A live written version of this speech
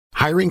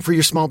Hiring for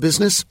your small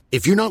business?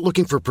 If you're not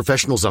looking for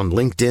professionals on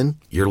LinkedIn,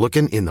 you're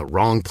looking in the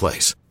wrong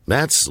place.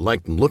 That's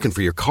like looking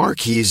for your car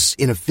keys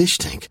in a fish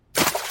tank.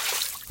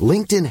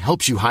 LinkedIn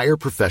helps you hire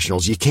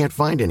professionals you can't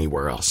find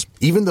anywhere else,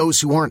 even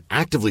those who aren't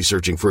actively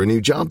searching for a new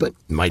job but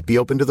might be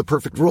open to the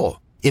perfect role.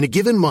 In a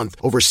given month,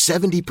 over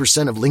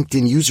 70% of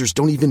LinkedIn users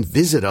don't even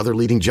visit other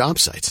leading job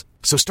sites.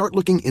 So start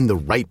looking in the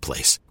right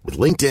place. With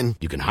LinkedIn,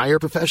 you can hire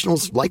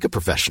professionals like a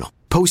professional.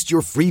 Post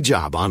your free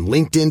job on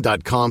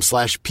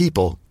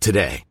linkedin.com/people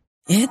today.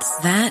 It's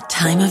that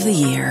time of the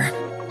year.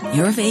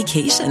 Your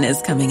vacation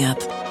is coming up.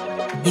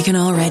 You can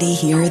already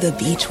hear the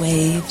beach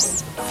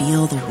waves,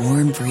 feel the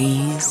warm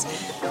breeze,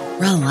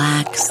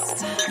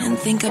 relax, and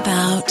think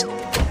about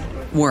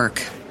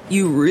work.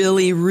 You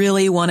really,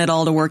 really want it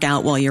all to work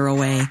out while you're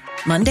away.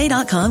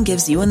 Monday.com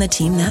gives you and the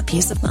team that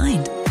peace of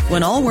mind.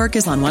 When all work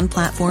is on one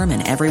platform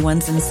and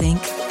everyone's in sync,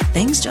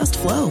 things just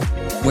flow.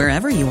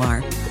 Wherever you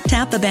are,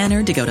 tap the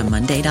banner to go to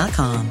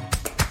Monday.com.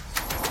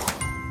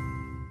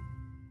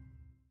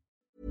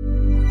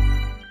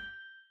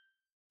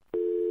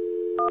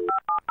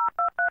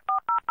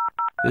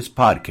 This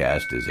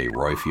podcast is a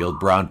Royfield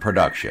Brown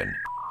production.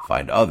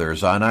 Find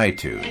others on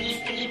iTunes.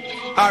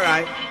 All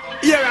right.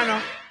 Yeah, I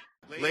know.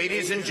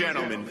 Ladies and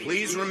gentlemen,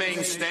 please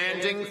remain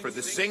standing for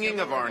the singing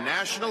of our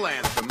national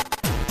anthem.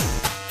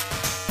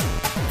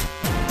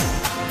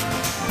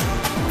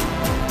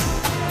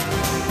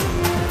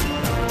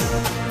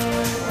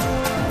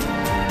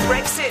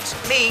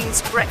 Brexit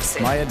means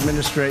Brexit. My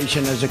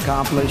administration has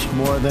accomplished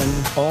more than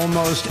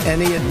almost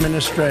any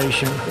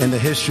administration in the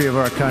history of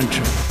our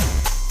country.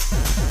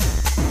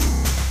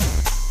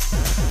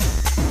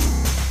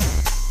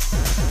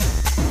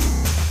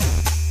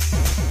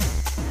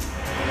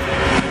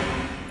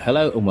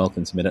 Hello and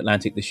welcome to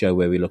Mid-Atlantic, the show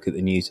where we look at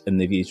the news and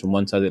the views from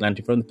one side of the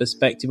Atlantic from the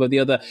perspective of the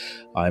other.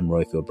 I'm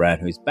Royfield Brown,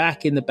 who's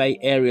back in the Bay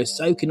Area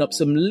soaking up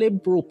some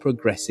liberal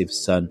progressive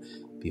sun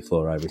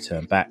before I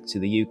return back to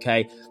the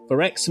UK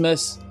for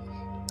Xmas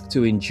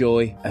to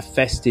enjoy a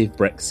festive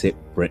Brexit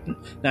Britain.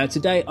 Now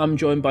today I'm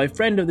joined by a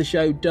friend of the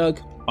show,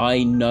 Doug,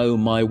 I know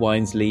my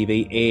wine's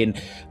Levy in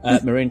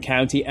Marin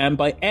County, and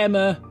by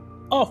Emma,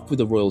 off with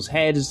the Royals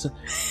heads,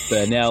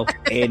 Burnell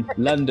in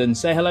London.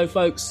 Say hello,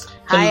 folks.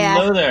 Hiya.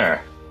 Hello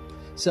there.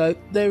 So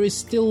there has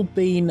still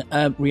been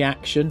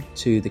reaction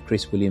to the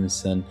Chris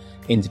Williamson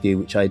interview,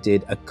 which I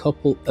did a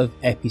couple of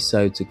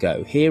episodes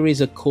ago. Here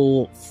is a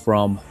call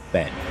from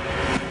Ben.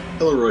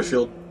 Hello,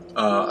 Royfield.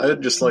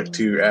 I'd just like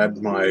to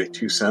add my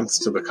 2 cents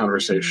to the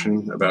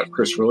conversation about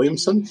Chris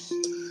Williamson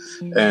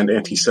and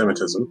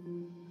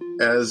anti-Semitism.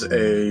 As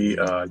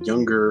a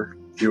younger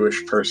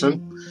Jewish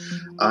person,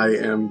 I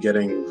am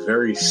getting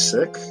very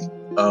sick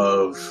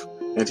of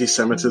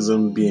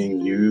anti-Semitism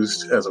being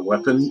used as a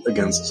weapon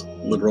against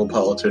liberal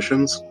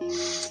politicians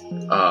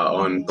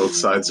on both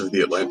sides of the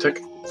Atlantic.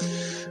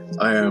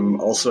 I am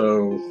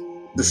also,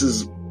 this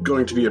is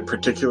going to be a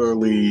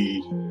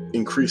particularly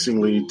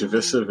increasingly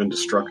divisive and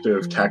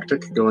destructive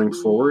tactic going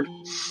forward,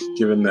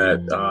 given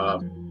that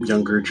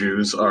younger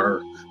Jews are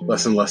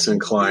less and less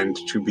inclined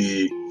to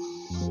be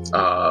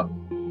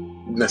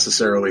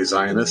necessarily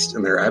Zionist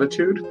in their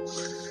attitude.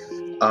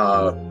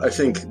 I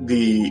think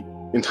the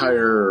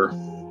entire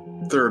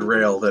third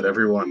rail that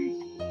everyone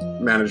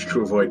managed to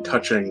avoid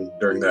touching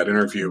during that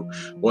interview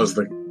was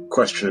the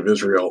question of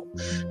Israel,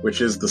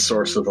 which is the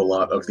source of a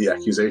lot of the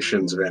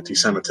accusations of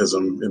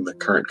anti-Semitism in the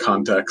current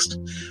context.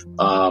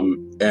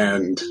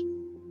 And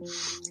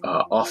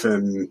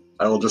often,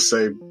 I will just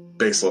say,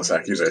 baseless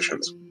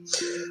accusations.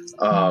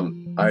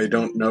 I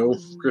don't know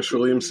Chris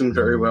Williamson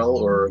very well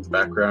or the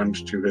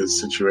background to his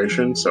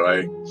situation, so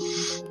I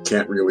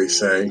can't really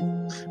say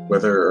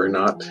whether or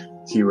not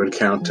he would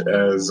count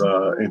as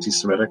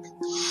anti-Semitic.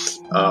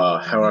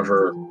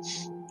 However,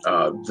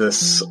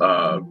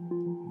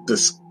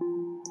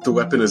 the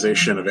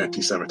weaponization of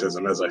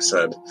anti-Semitism, as I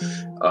said,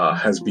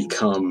 has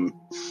become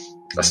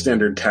a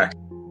standard tactic.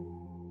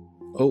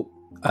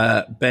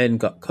 Ben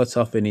got cut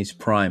off in his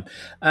prime.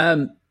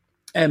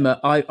 Emma,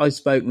 I've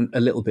spoken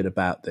a little bit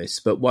about this,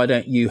 but why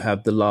don't you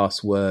have the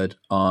last word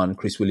on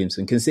Chris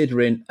Williamson,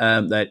 considering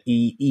that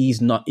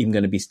he's not even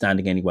going to be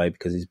standing anyway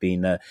because he's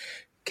been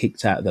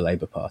kicked out of the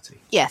Labour Party?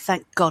 Yeah,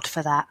 thank God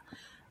for that.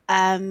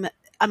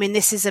 I mean,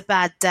 this is a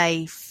bad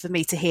day for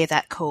me to hear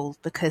that call,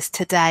 because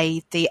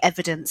today the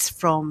evidence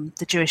from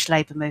the Jewish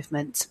Labour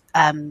movement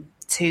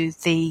to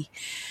the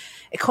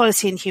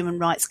Equality and Human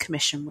Rights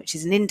Commission, which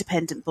is an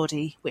independent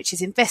body which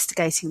is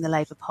investigating the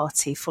Labour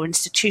Party for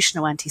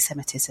institutional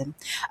anti-Semitism.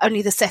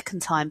 Only the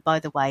second time, by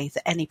the way,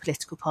 that any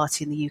political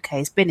party in the UK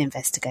has been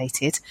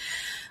investigated.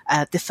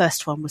 The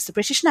first one was the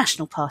British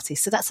National Party,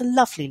 so that's a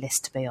lovely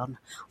list to be on.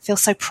 I feel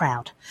so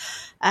proud.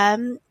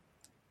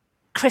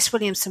 Chris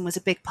Williamson was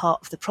a big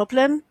part of the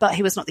problem, but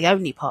he was not the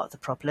only part of the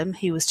problem.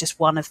 He was just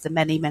one of the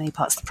many, many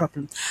parts of the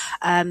problem.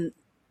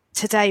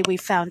 Today we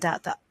found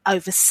out that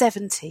over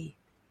 70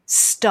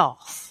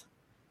 staff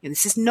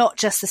This is not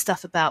just the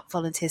stuff about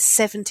volunteers.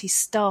 70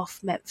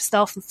 staff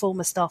and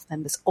former staff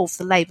members of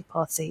the Labour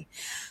Party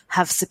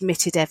have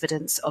submitted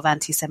evidence of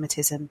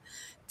anti-Semitism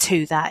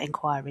to that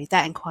inquiry.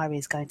 That inquiry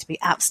is going to be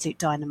absolute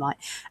dynamite,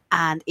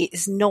 and it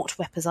is not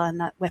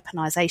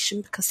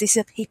weaponisation, because these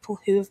are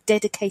people who have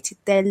dedicated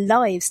their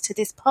lives to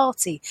this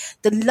party.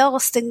 The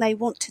last thing they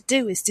want to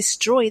do is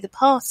destroy the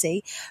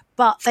party,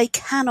 but they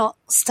cannot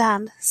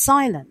stand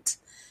silent.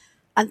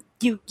 And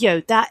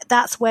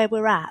that's where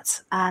we're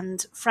at.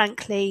 And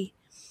frankly,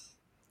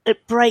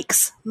 it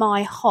breaks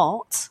my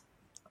heart.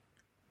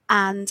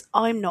 And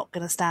I'm not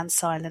going to stand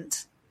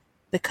silent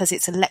because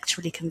it's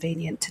electorally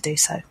convenient to do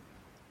so.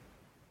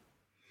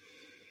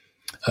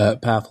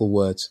 Powerful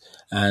words.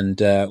 And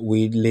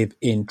we live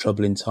in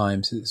troubling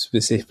times,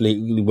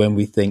 specifically when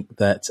we think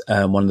that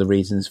one of the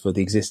reasons for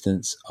the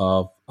existence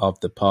of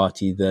the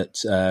party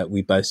that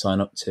we both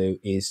sign up to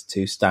is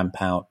to stamp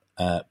out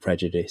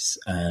prejudice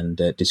and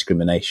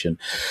discrimination.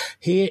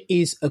 Here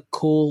is a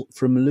call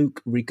from Luke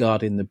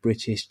regarding the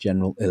British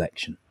general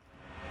election.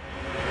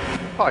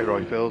 Hi,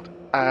 Royfield.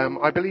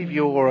 I believe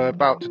you're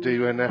about to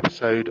do an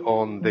episode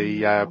on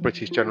the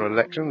British general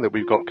election that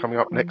we've got coming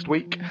up next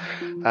week.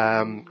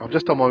 I'm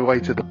just on my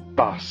way to the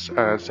bus,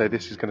 so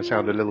this is going to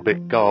sound a little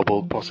bit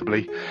garbled,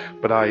 possibly,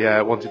 but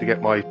I wanted to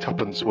get my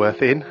tuppence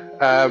worth in.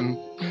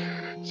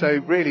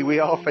 So really, we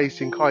are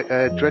facing quite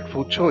a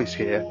dreadful choice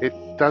here. It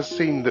does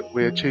seem that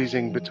we're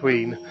choosing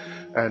between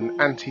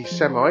an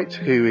anti-Semite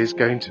who is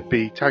going to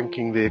be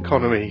tanking the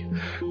economy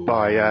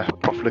by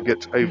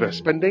profligate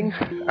overspending,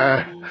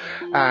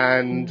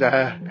 and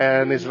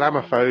an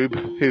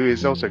Islamophobe who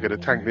is also going to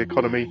tank the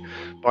economy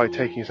by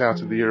taking us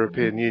out of the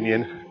European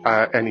Union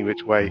any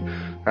which way,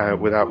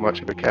 without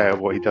much of a care of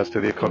what he does to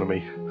the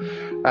economy.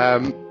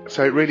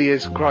 So it really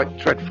is quite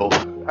dreadful.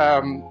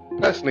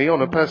 Personally,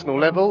 on a personal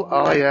level,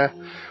 I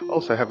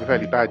also have a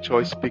fairly bad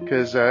choice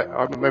because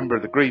I'm a member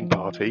of the Green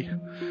Party,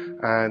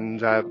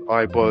 and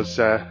I was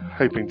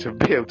hoping to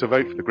be able to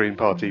vote for the Green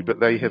Party, but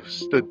they have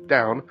stood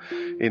down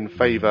in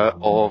favour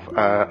of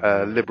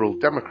a Liberal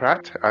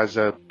Democrat as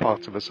a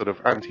part of a sort of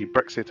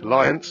anti-Brexit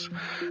alliance,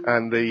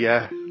 and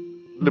the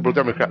Liberal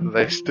Democrat that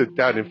they stood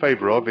down in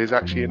favour of is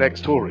actually an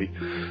ex-Tory.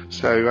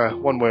 So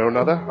one way or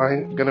another,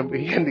 I'm going to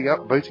be ending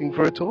up voting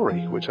for a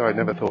Tory, which I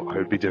never thought I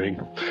would be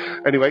doing.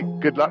 Anyway,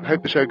 good luck.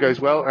 Hope the show goes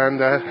well, and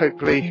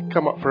hopefully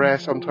come up for air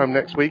sometime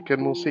next week,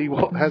 and we'll see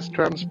what has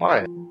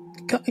transpired.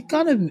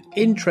 Kind of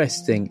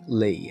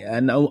interestingly,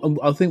 and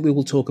I think we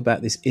will talk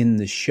about this in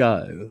the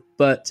show,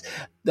 but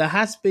there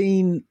has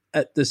been,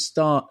 at the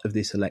start of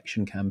this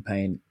election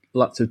campaign,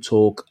 lots of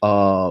talk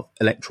of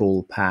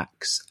electoral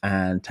pacts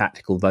and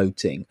tactical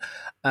voting.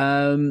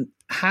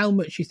 How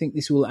much do you think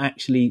this will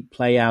actually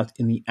play out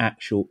in the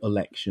actual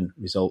election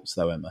results,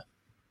 though, Emma?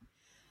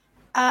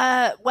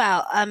 I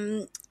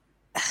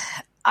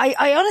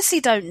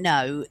honestly don't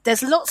know.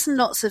 There's lots and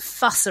lots of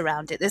fuss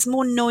around it. There's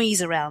more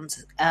noise around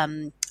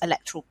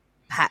electoral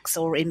pacts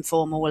or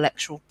informal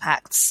electoral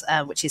pacts,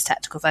 which is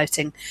tactical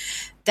voting,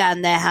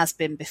 than there has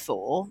been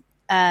before.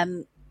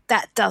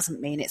 That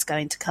doesn't mean it's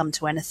going to come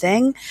to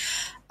anything.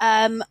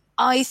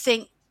 I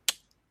think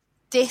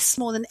this,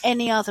 more than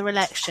any other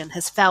election,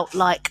 has felt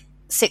like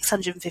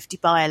 650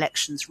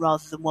 by-elections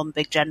rather than one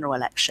big general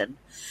election.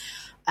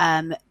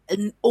 And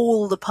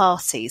all the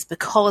parties,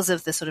 because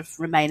of the sort of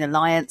Remain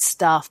Alliance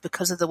stuff,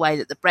 because of the way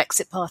that the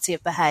Brexit Party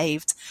have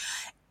behaved,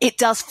 it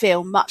does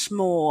feel much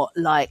more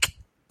like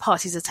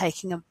parties are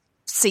taking a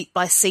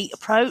seat-by-seat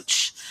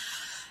approach.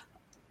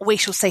 We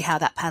shall see how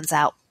that pans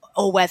out,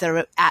 or whether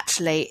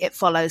it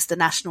follows the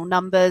national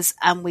numbers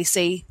and we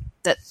see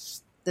that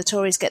the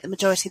Tories get the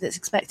majority that's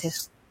expected.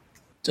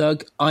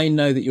 Doug, I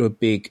know that you're a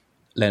big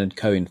Leonard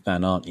Cohen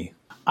fan, aren't you?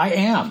 I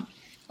am.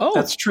 Oh,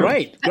 that's true.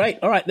 Great.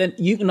 All right, then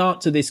you can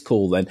answer this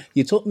call then.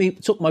 You took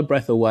my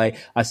breath away.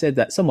 I said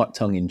that somewhat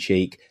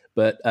tongue-in-cheek,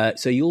 but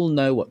so you all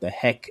know what the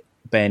heck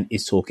Ben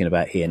is talking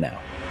about here now.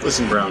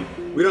 Listen, Brown,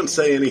 we don't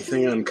say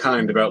anything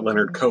unkind about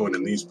Leonard Cohen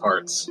in these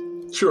parts.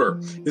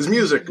 Sure, his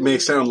music may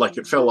sound like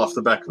it fell off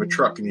the back of a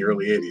truck in the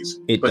early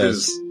 80s, but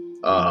his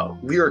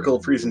lyrical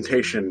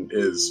presentation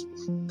is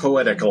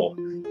poetical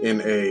in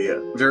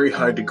a very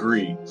high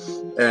degree,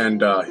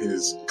 and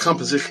his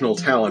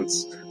compositional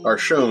talents are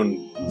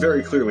shown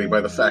very clearly by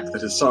the fact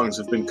that his songs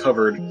have been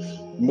covered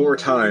more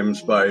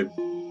times by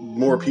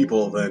more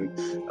people than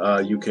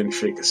you can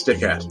shake a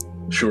stick at.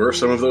 Sure,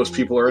 some of those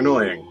people are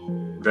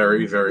annoying.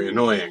 Very, very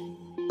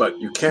annoying. But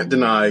you can't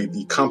deny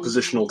the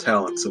compositional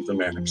talents of the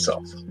man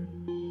himself.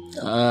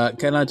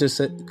 Can I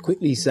just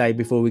quickly say,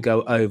 before we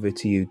go over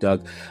to you,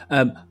 Doug,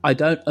 I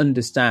don't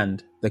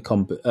understand the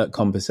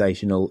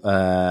conversational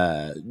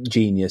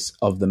genius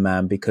of the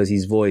man, because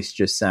his voice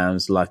just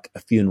sounds like a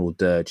funeral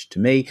dirge to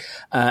me.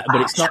 But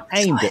it's not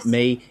aimed at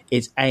me.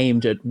 It's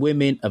aimed at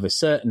women of a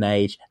certain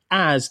age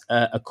as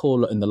a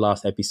caller in the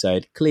last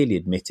episode clearly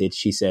admitted,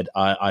 she said,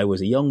 I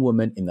was a young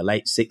woman in the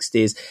late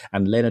 60s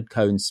and Leonard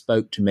Cohen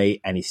spoke to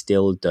me and he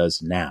still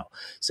does now.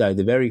 So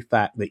the very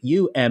fact that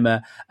you,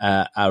 Emma,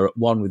 are at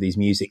one with his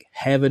music,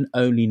 heaven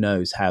only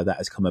knows how that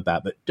has come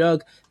about. But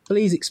Doug,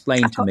 please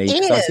explain to me,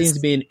 because I seem to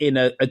be in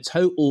a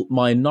total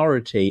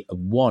minority of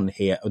one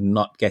here of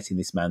not getting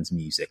this man's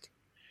music.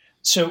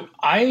 So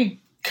I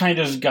kind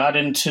of got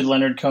into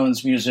Leonard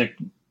Cohen's music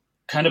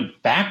kind of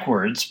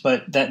backwards,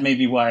 but that may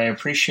be why I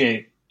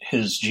appreciate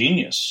his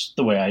genius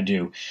the way I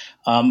do.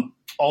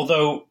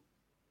 Although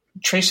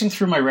tracing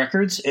through my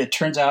records, it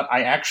turns out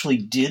I actually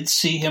did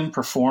see him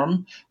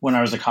perform when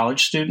I was a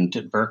college student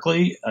at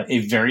Berkeley a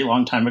very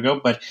long time ago,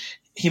 but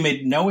he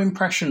made no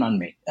impression on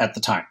me at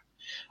the time.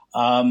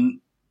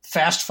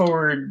 Fast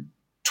forward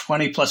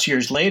 20 plus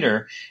years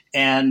later,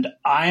 and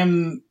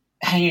I'm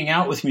hanging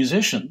out with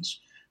musicians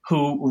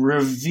who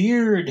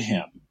revered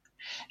him.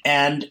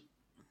 And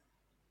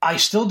I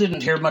still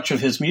didn't hear much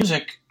of his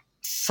music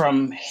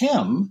from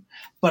him,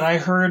 but I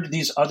heard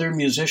these other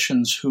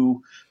musicians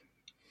who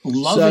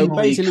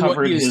lovingly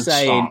covered his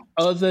songs.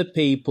 Other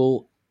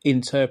people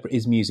interpret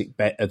his music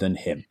better than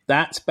him.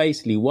 That's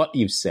basically what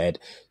you've said,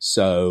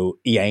 so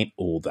he ain't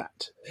all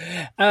that.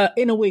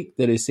 In a week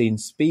that has seen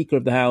Speaker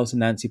of the House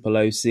Nancy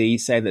Pelosi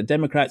say that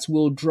Democrats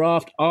will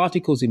draft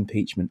articles of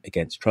impeachment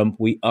against Trump,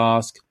 we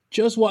ask,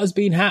 just what has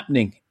been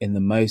happening in the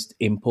most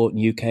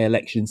important UK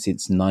election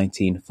since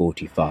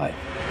 1945?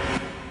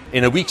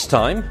 In a week's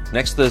time,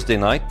 next Thursday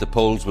night, the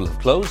polls will have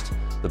closed,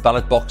 the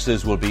ballot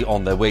boxes will be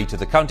on their way to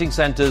the counting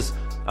centres,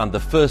 and the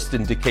first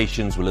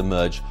indications will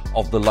emerge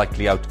of the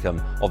likely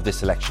outcome of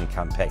this election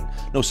campaign.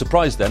 No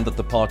surprise then that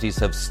the parties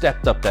have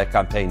stepped up their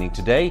campaigning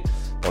today.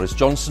 Boris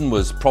Johnson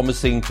was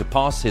promising to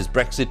pass his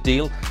Brexit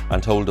deal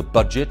and hold a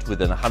budget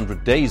within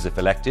 100 days if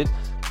elected.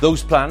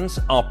 Those plans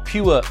are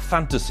pure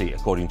fantasy,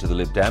 according to the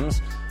Lib Dems,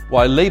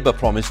 while Labour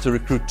promised to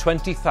recruit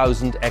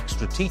 20,000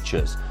 extra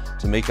teachers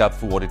to make up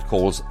for what it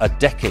calls a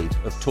decade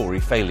of Tory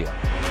failure.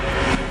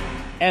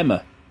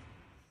 Emma,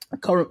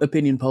 current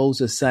opinion polls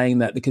are saying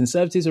that the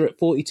Conservatives are at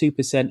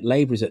 42%,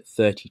 Labour is at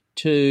 32%,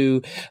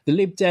 the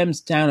Lib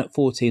Dems down at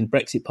 14%,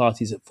 Brexit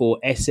parties at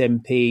 4%,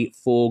 SNP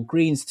 4%,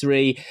 Greens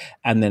 3%,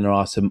 and then there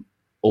are some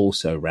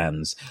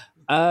also-rans.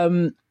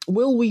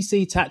 Will we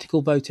see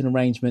tactical voting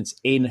arrangements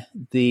in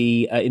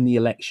the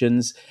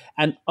elections?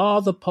 And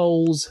are the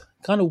polls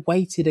kind of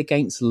weighted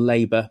against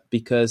Labour?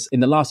 Because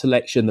in the last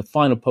election, the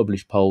final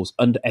published polls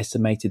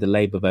underestimated the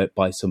Labour vote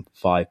by some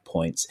 5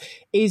 points.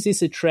 Is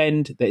this a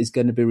trend that is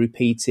going to be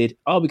repeated?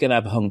 Are we going to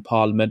have a hung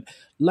parliament?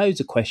 Loads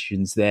of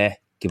questions there.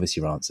 Give us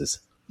your answers.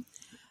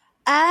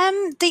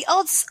 The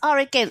odds are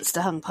against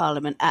a hung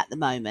parliament at the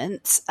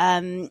moment.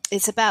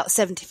 It's about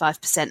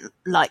 75%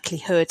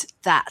 likelihood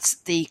that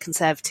the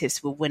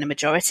Conservatives will win a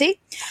majority.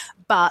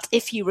 But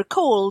if you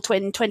recall,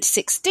 in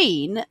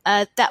 2016,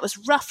 that was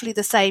roughly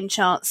the same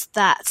chance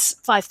that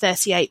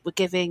 538 were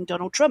giving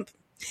Donald Trump.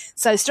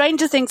 So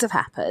stranger things have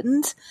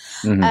happened.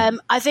 Mm-hmm.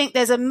 I think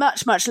there's a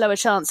much, much lower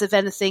chance of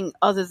anything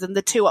other than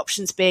the two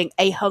options being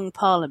a hung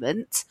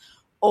parliament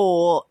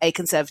or a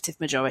Conservative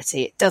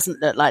majority. It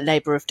doesn't look like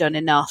Labour have done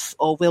enough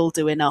or will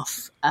do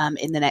enough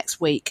in the next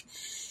week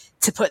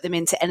to put them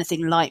into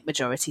anything like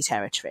majority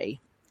territory.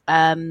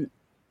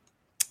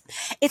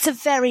 It's a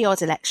very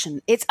odd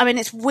election.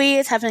 It's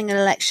weird having an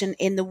election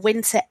in the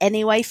winter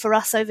anyway for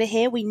us over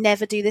here. We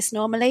never do this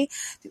normally.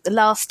 I think the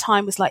last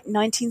time was like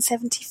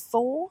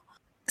 1974.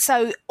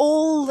 So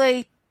all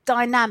the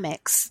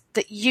dynamics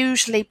that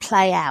usually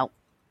play out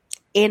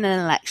in an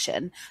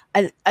election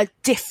are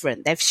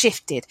different. They've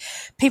shifted.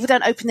 People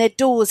don't open their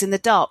doors in the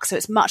dark, so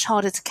it's much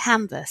harder to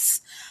canvass.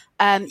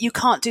 You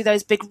can't do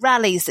those big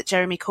rallies that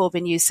Jeremy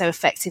Corbyn used so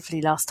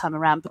effectively last time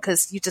around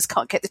because you just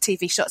can't get the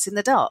TV shots in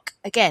the dark.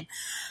 Again,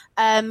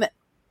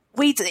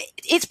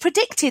 it's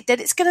predicted that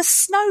it's going to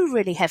snow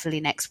really heavily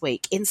next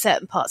week in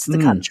certain parts of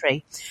the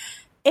country.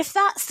 If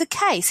that's the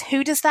case,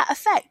 who does that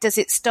affect? Does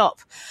it stop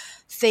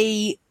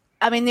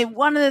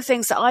one of the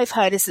things that I've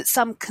heard is that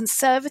some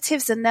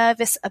Conservatives are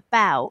nervous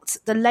about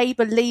the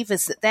Labour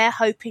leavers that they're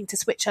hoping to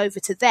switch over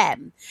to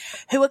them,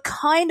 who are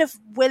kind of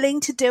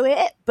willing to do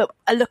it, but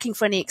are looking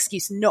for any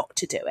excuse not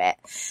to do it.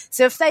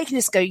 So if they can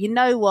just go, you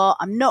know what,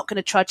 I'm not going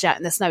to trudge out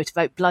in the snow to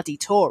vote bloody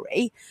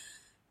Tory,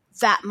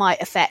 that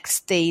might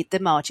affect the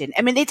margin.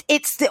 I mean,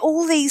 it's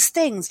all these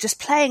things just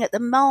playing at the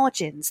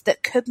margins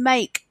that could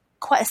make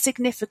quite a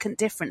significant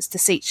difference to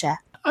seat share.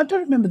 I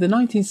don't remember the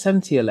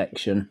 1970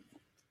 election.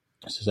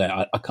 So say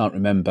I can't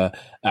remember,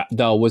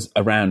 though I was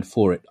around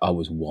for it. I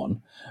was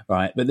one,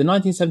 right? But the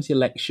 1970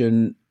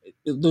 election,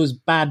 there was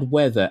bad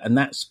weather, and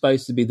that's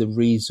supposed to be the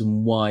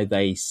reason why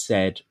they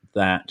said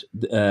that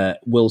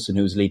Wilson,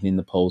 who was leading in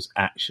the polls,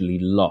 actually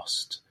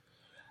lost.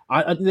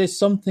 There's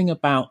something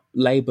about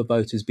Labour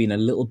voters being a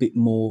little bit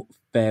more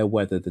fair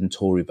weather than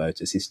Tory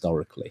voters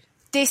historically.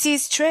 This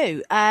is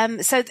true.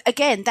 So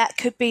again, that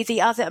could be the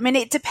other. I mean,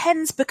 it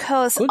depends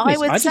because Goodness,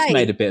 I just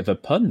made a bit of a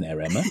pun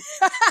there, Emma.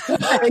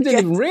 I didn't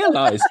even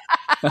realise.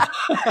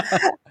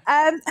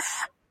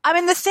 I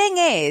mean, the thing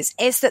is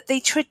that the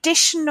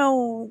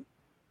traditional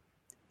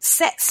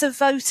sets of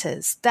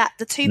voters that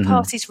the two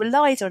parties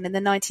relied on in the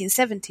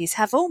 1970s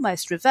have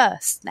almost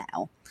reversed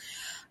now,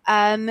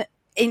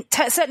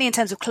 certainly in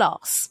terms of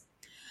class.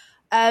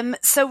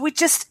 So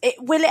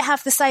will it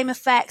have the same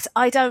effect?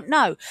 I don't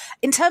know.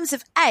 In terms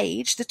of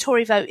age, the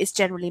Tory vote is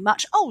generally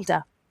much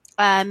older.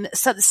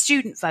 So the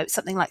student vote,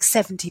 something like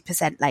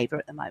 70% Labour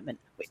at the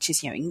moment, which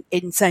is,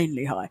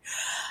 insanely high.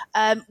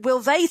 Will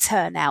they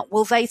turn out?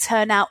 Will they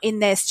turn out in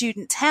their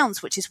student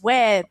towns, which is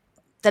where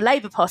the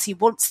Labour Party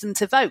wants them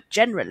to vote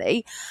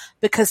generally,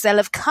 because they'll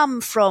have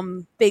come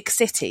from big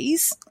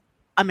cities.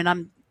 I mean,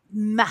 I'm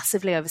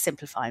massively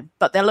oversimplifying,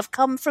 but they'll have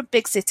come from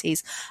big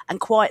cities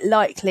and quite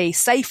likely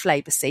safe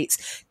Labour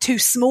seats to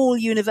small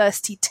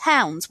university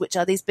towns, which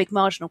are these big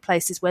marginal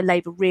places where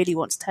Labour really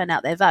want to turn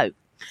out their vote.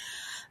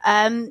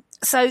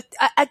 So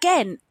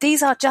again,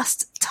 these are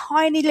just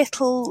tiny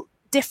little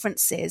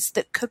differences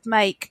that could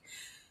make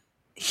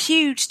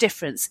huge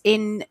difference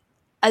in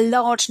a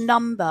large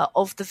number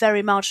of the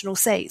very marginal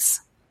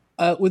seats.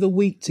 With a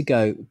week to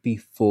go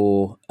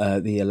before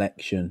the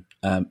election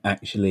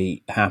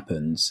actually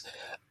happens,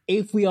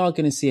 if we are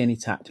going to see any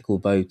tactical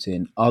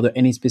voting, are there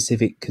any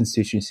specific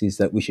constituencies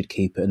that we should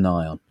keep an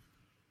eye on?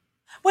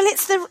 Well,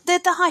 it's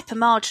the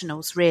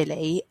hyper-marginals,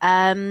 really.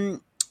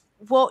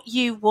 What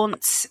you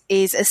want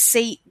is a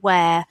seat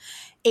where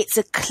it's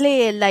a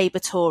clear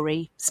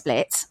Labour-Tory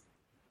split.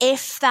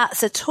 If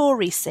that's a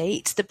Tory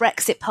seat, the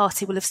Brexit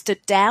Party will have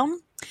stood down.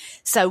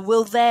 So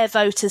will their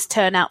voters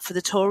turn out for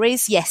the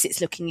Tories? Yes, it's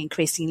looking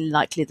increasingly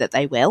likely that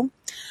they will.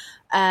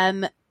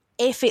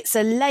 If it's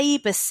a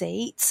Labour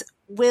seat,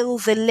 will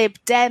the Lib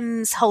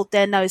Dems hold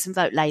their nose and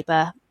vote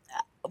Labour?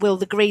 Will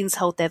the Greens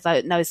hold their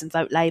nose and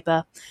vote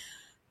Labour?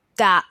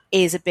 That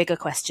is a bigger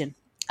question.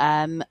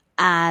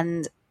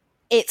 And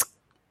it's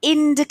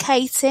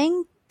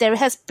indicating there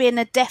has been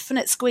a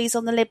definite squeeze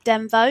on the Lib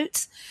Dem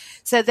vote.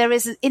 So there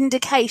is an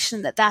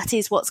indication that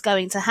is what's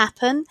going to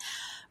happen.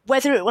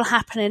 Whether it will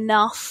happen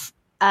enough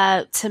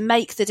to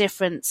make the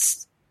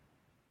difference,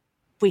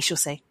 we shall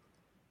see.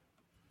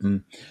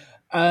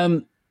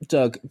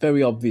 Doug,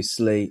 very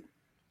obviously,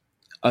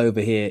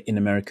 over here in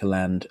America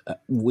land,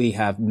 we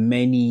have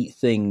many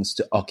things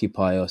to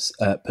occupy us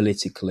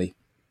politically.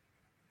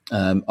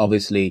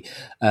 Obviously,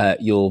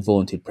 your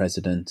vaunted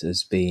president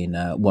has been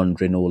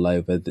wandering all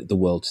over the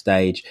world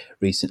stage.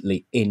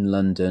 Recently in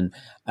London,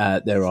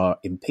 there are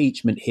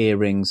impeachment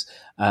hearings.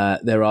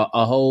 There are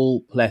a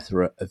whole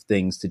plethora of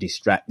things to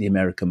distract the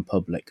American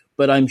public.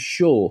 But I'm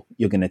sure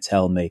you're going to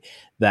tell me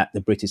that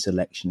the British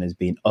election has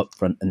been up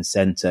front and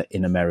centre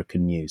in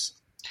American news.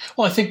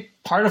 Well, I think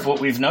part of what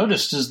we've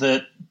noticed is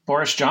that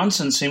Boris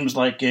Johnson seems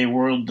like a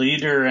world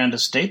leader and a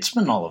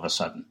statesman all of a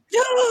sudden.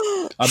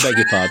 I beg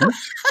your pardon?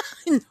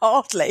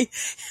 Hardly.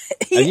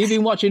 Have you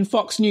been watching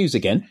Fox News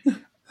again?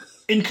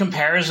 In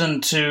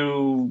comparison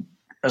to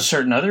a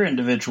certain other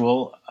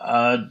individual,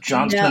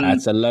 Johnson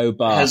That's a low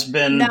bar. has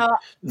been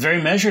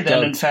very measured.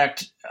 And in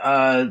fact,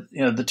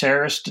 the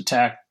terrorist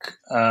attack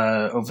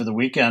over the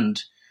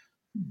weekend,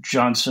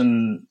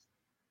 Johnson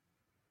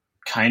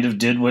kind of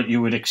did what you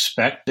would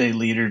expect a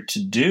leader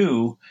to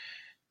do,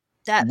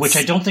 which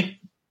I don't think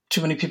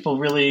too many people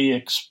really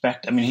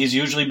expect. I mean, he's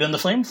usually been the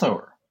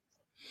flamethrower.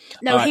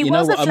 No, he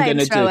was a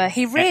flamethrower.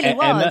 He really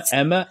was.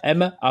 Emma,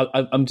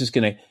 I'm just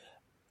going to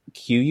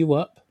cue you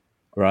up,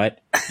 right?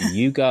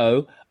 You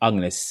go. I'm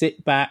going to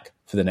sit back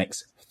for the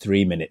next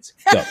 3 minutes.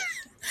 Go.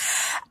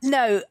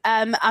 No,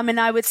 I mean,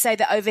 I would say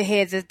that over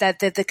here,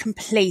 the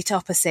complete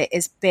opposite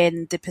has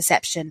been the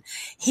perception.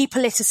 He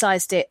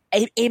politicised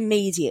it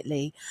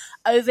immediately.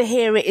 Over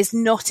here, it is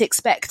not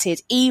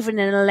expected, even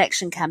in an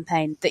election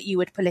campaign, that you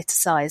would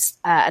politicise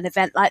an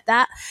event like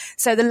that.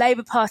 So the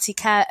Labour Party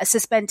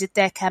suspended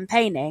their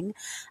campaigning,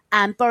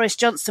 and Boris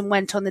Johnson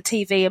went on the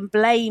TV and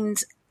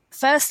blamed,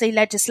 firstly,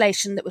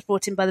 legislation that was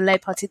brought in by the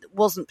Labour Party that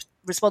wasn't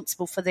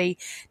responsible for the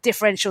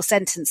differential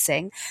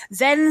sentencing,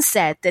 then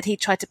said that he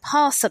tried to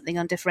pass something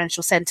on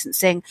differential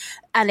sentencing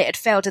and it had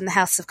failed in the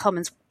House of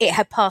Commons. It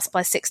had passed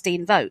by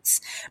 16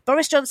 votes.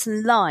 Boris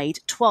Johnson lied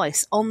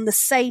twice on the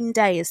same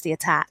day as the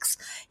attacks.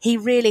 He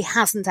really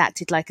hasn't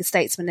acted like a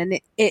statesman, and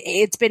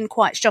it's been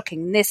quite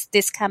shocking,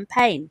 this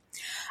campaign.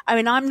 I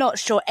mean, I'm not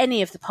sure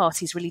any of the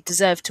parties really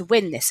deserve to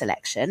win this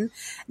election.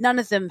 None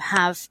of them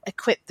have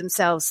equipped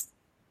themselves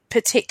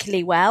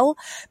particularly well,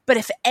 but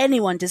if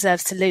anyone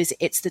deserves to lose it,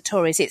 it's the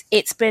Tories.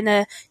 It's been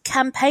a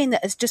campaign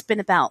that has just been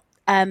about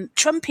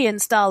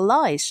Trumpian style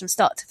lies from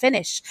start to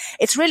finish.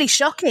 It's really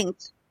shocking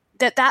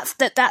that's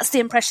the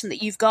impression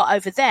that you've got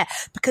over there,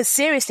 because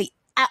seriously,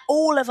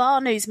 all of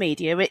our news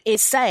media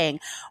is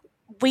saying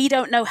we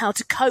don't know how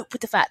to cope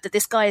with the fact that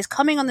this guy is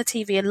coming on the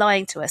TV and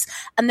lying to us,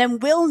 and then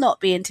will not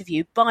be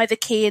interviewed by the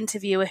key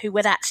interviewer who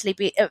would actually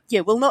be,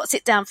 will not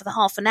sit down for the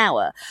half an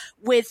hour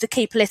with the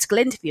key political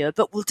interviewer,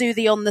 but will do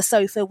the on the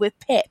sofa with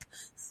Pip.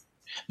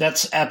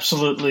 That's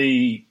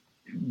absolutely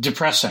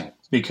depressing,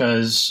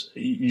 because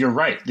you're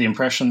right. The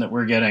impression that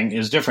we're getting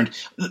is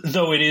different,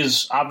 though it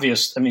is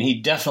obvious. I mean,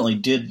 he definitely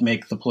did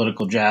make the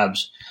political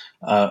jabs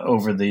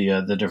over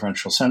the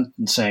differential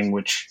sentencing,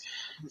 which,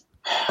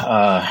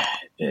 I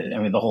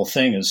mean, the whole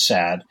thing is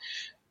sad.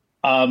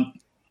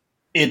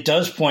 It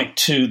does point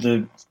to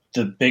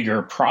the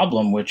bigger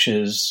problem, which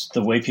is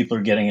the way people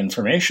are getting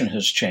information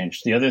has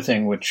changed. The other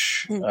thing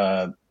which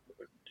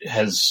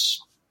has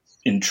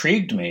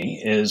intrigued me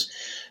is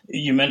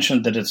you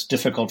mentioned that it's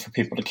difficult for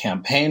people to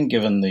campaign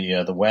given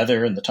the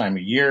weather and the time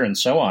of year and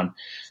so on.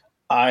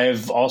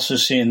 I've also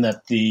seen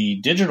that the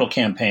digital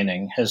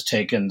campaigning has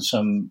taken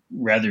some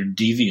rather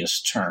devious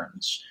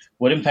turns.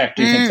 What impact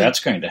do you think that's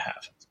going to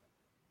have?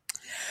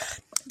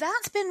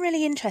 That's been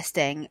really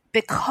interesting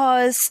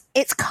because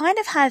it's kind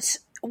of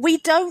we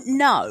don't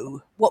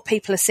know what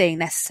people are seeing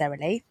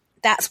necessarily.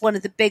 That's one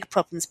of the big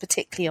problems,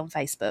 particularly on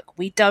Facebook.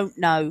 We don't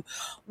know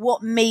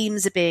what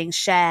memes are being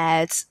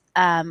shared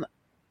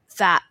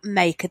that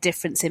make a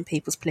difference in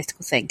people's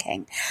political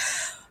thinking.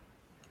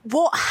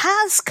 What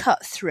has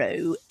cut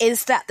through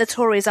is that the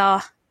Tories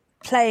are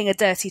playing a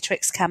dirty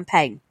tricks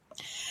campaign.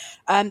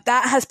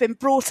 That has been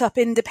brought up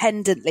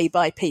independently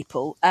by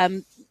people.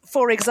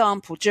 For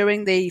example,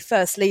 during the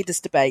first leaders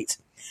debate,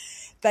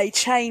 they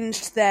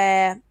changed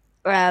their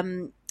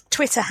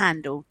Twitter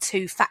handle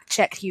to Fact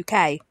Check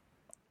UK.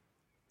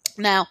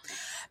 Now,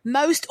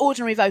 most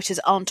ordinary voters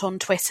aren't on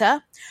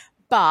Twitter,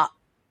 but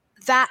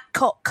that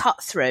got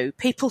cut through.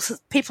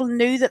 People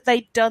knew that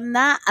they'd done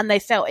that and they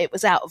felt it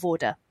was out of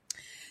order.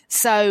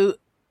 So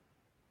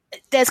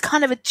there's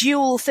kind of a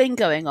dual thing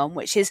going on,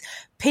 which is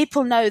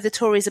people know the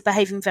Tories are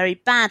behaving very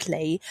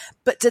badly,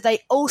 but do they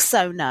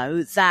also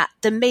know that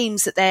the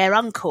memes that their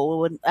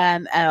uncle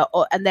and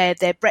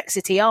their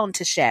Brexity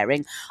aunt are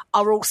sharing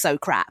are also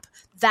crap?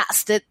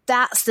 That's the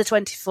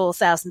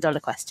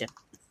 $24,000 question.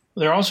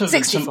 There also have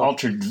been some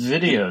altered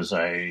videos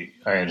I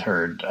had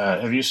heard.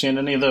 Have you seen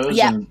any of those?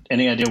 Yeah. And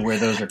any idea where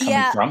those are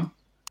coming from?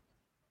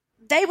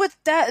 There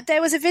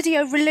was a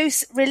video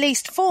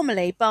released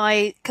formally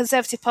by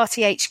Conservative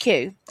Party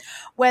HQ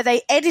where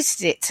they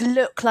edited it to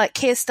look like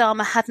Keir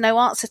Starmer had no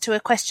answer to a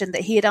question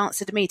that he had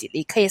answered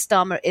immediately. Keir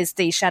Starmer is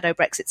the shadow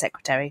Brexit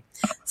secretary,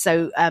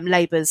 so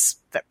Labour's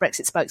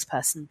Brexit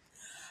spokesperson.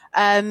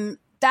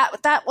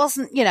 That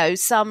wasn't,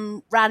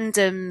 some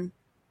random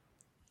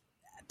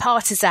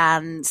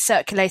partisan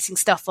circulating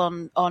stuff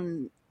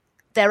on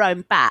their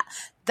own bat.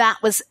 That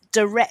was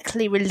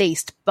directly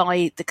released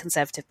by the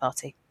Conservative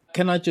Party.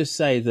 Can I just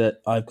say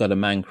that I've got a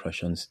man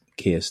crush on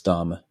Keir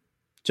Starmer?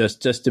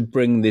 Just to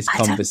bring this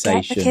conversation.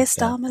 I don't get the Keir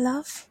Starmer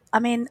love. I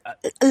mean,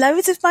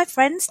 loads of my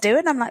friends do,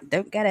 and I'm like,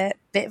 don't get it.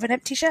 Bit of an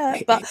empty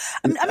shirt, but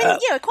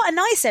quite a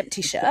nice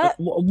empty shirt.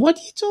 What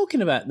are you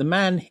talking about? The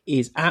man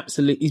he's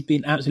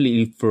been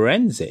absolutely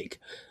forensic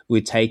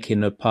with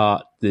taking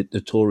apart the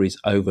Tories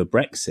over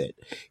Brexit.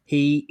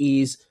 He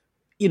is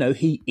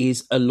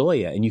a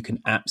lawyer, and you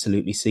can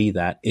absolutely see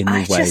that in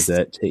the way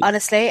that.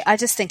 Honestly, I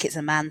just think it's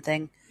a man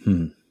thing.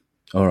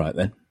 All right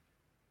then.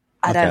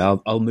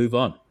 I'll move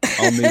on.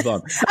 I mean,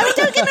 don't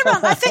get me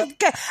wrong. I think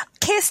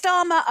Keir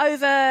Starmer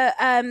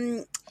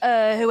over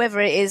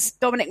whoever it is,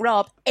 Dominic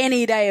Raab,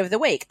 any day of the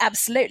week.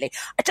 Absolutely.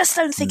 I just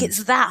don't think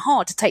it's that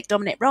hard to take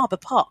Dominic Raab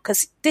apart,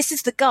 because this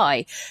is the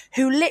guy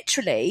who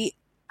literally,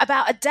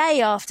 about a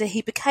day after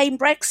he became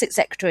Brexit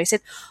secretary,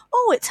 said,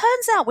 it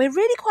turns out we're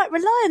really quite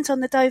reliant on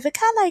the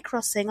Dover-Calais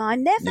crossing. I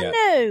never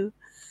knew.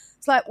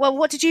 It's like, well,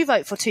 what did you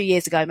vote for 2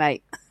 years ago,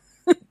 mate?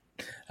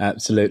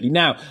 Absolutely.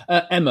 Now,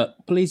 Emma,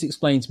 please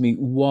explain to me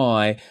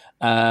why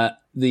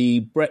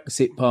the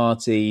Brexit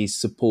Party's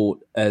support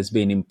has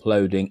been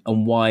imploding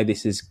and why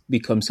this has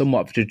become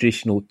somewhat of a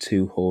traditional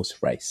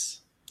two-horse race.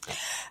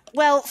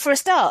 Well, for a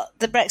start,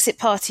 the Brexit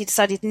Party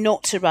decided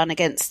not to run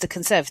against the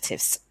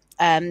Conservatives.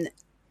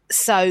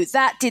 So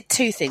that did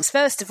two things.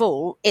 First of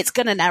all, it's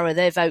going to narrow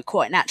their vote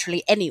quite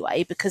naturally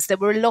anyway, because there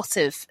were a lot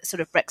of sort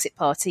of Brexit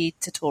Party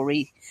to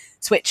Tory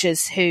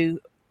switchers who,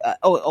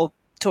 or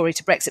Tory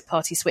to Brexit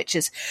Party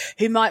switchers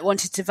who might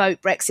wanted to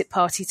vote Brexit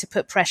Party to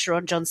put pressure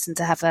on Johnson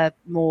to have a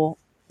more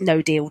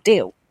no-deal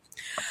deal.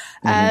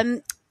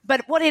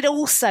 But what it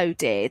also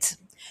did,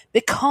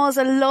 because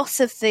a lot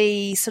of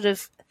the sort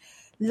of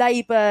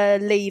Labour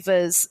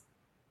leavers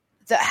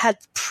that had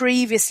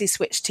previously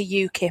switched to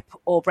UKIP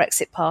or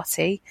Brexit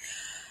Party,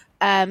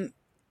 they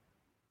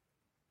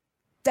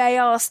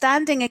are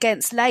standing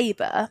against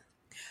Labour,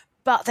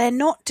 but they're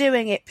not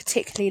doing it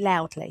particularly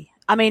loudly.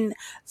 I mean,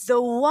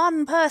 the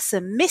one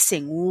person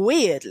missing,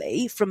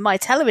 weirdly, from my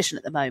television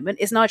at the moment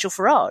is Nigel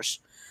Farage.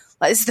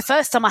 Like, this is the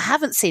first time I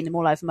haven't seen him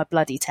all over my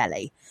bloody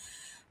telly.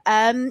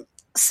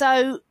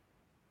 So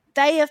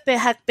they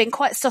have been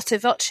quite sotto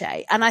voce,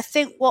 and I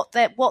think what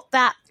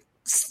that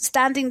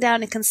standing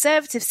down in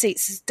Conservative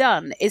seats has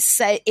done is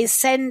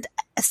send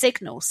a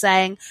signal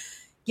saying,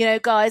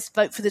 guys,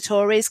 vote for the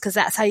Tories because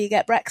that's how you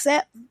get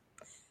Brexit.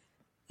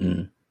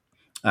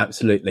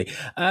 Absolutely.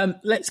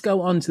 Let's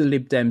go on to the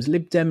Lib Dems.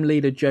 Lib Dem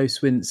leader Jo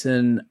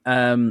Swinson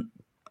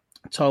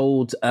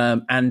told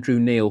Andrew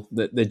Neil,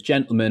 that the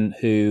gentleman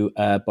who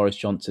Boris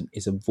Johnson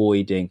is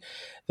avoiding,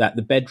 that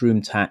the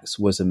bedroom tax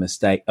was a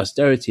mistake.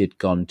 Austerity had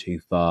gone too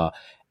far,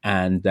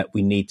 and that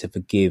we need to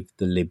forgive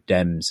the Lib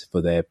Dems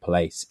for their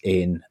place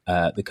in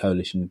the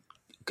coalition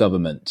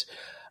government.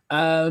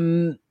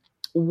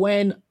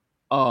 When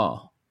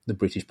are the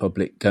British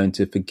public going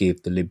to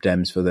forgive the Lib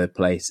Dems for their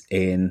place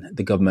in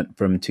the government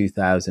from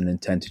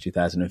 2010 to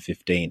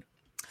 2015?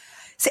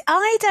 See,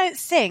 I don't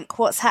think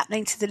what's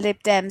happening to the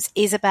Lib Dems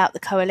is about the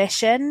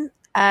coalition.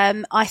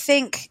 I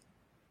think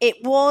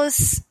it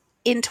was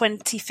in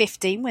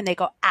 2015 when they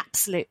got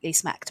absolutely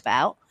smacked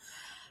about.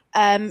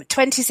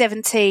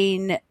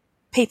 2017,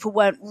 people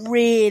weren't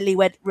really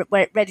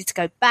ready to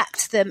go back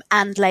to them,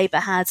 and Labour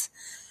had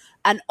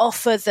an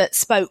offer that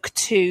spoke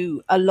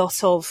to a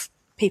lot of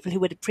people who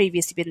would have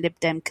previously been Lib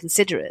Dem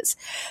considerers.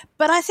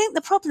 But I think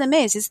the problem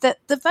is that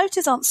the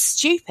voters aren't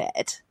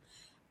stupid,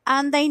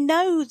 and they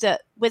know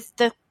that with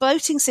the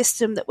voting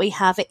system that we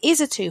have, it is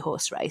a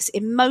two-horse race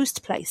in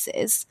most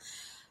places.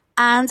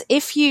 And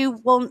if you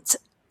want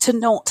to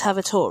not have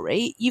a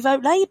Tory, you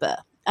vote Labour,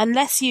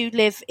 unless you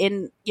live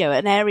in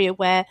an area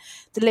where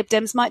the Lib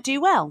Dems might do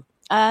well.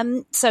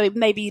 So it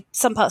may be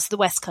some parts of the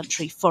West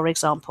Country, for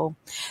example.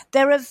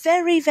 There are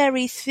very,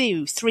 very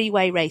few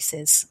three-way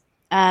races.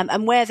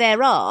 And where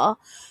there are,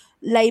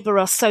 Labour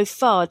are so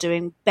far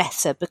doing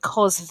better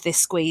because of this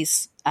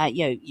squeeze.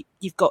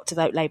 You've got to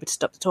vote Labour to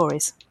stop the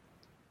Tories.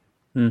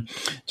 Do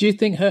you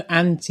think her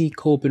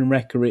anti-Corbyn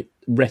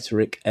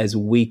rhetoric has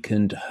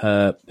weakened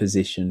her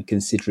position,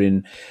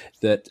 considering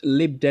that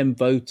Lib Dem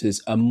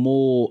voters are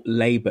more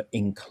Labour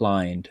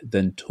inclined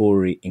than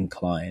Tory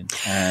inclined?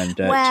 And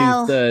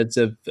two-thirds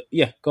of...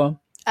 Yeah, go on.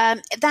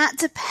 That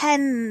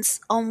depends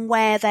on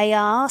where they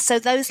are. So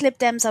those Lib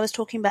Dems I was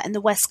talking about in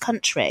the West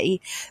Country,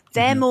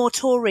 they're more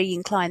Tory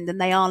inclined than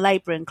they are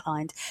Labour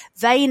inclined.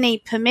 They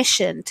need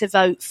permission to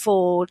vote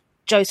for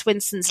Joe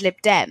Swinson's Lib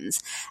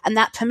Dems, and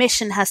that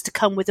permission has to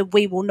come with a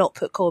 "we will not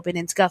put Corbyn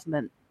into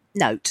government"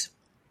 note,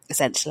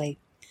 essentially.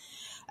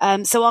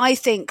 So I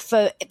think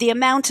for the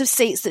amount of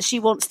seats that she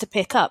wants to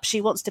pick up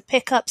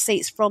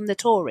seats from the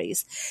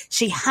Tories.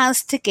 She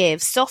has to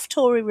give soft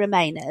Tory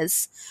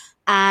Remainers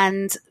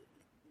and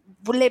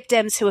Lib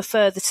Dems who are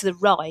further to the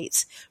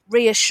right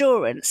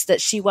reassurance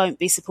that she won't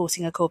be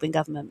supporting a Corbyn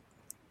government.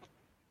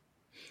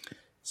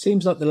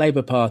 Seems like the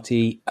Labour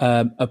Party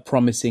are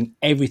promising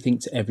everything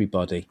to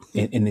everybody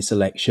in this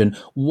election.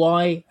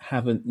 Why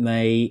haven't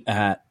they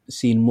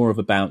seen more of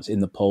a bounce in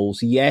the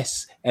polls?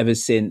 Yes, ever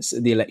since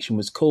the election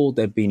was called,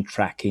 they've been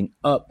tracking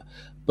up,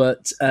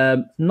 but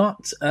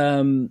not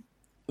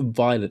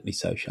violently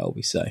so, shall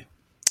we say.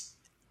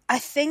 I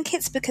think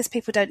it's because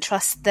people don't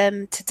trust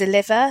them to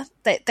deliver.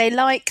 They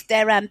like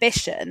their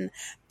ambition,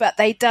 but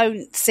they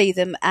don't see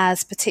them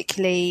as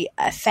particularly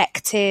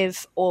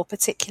effective or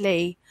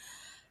particularly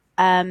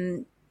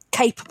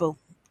capable.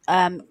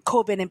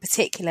 Corbyn in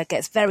particular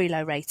gets very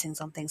low ratings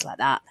on things like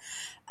that.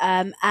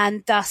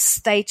 And thus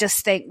they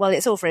just think, well,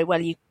 it's all very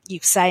well you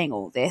saying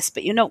all this,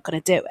 but you're not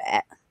going to do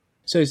it.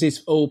 So is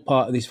this all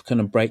part of this kind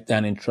of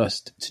breakdown in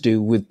trust to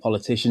do with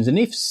politicians? And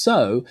if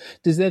so,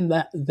 does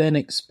that then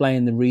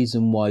explain the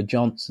reason why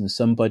Johnson,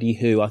 somebody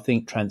who I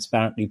think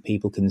transparently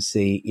people can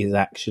see is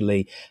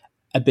actually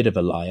a bit of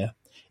a liar,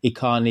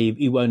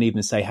 he won't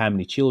even say how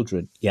many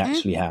children he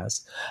actually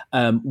has,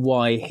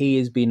 why he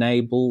has been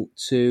able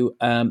to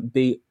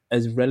be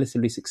as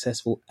relatively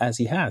successful as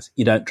he has?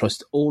 You don't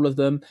trust all of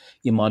them,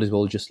 you might as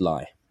well just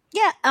lie.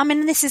 Yeah, I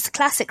mean, this is the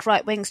classic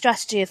right-wing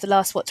strategy of the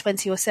last,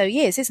 20 or so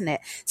years, isn't it?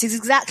 It's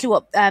exactly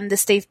what the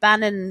Steve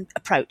Bannon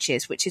approach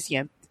is, which is,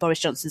 Boris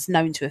Johnson's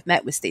known to have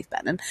met with Steve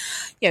Bannon.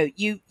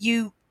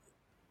 You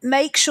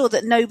make sure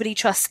that nobody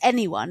trusts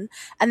anyone,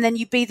 and then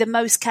you be the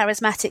most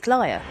charismatic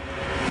liar.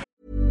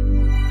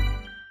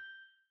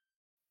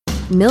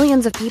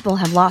 Millions of people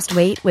have lost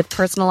weight with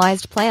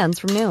personalized plans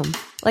from Noom.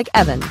 Like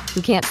Evan,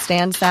 who can't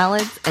stand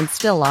salads and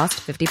still lost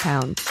 50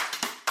 pounds.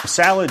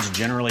 Salads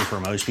generally for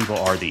most people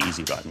are the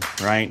easy button,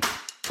 right?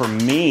 For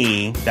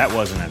me, that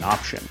wasn't an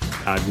option.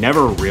 I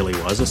never really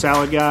was a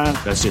salad guy.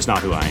 That's just not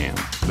who I am.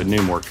 But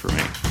Noom worked for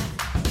me.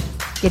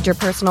 Get your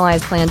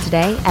personalized plan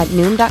today at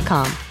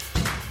Noom.com.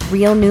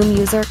 Real Noom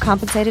user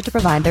compensated to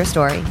provide their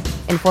story.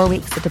 In 4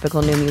 weeks, the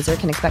typical Noom user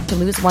can expect to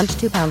lose 1 to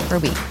 2 pounds per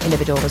week.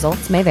 Individual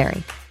results may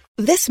vary.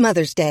 This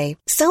Mother's Day,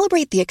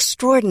 celebrate the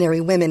extraordinary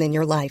women in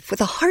your life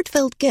with a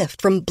heartfelt gift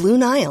from Blue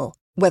Nile.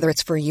 Whether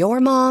it's for your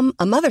mom,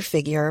 a mother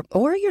figure,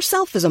 or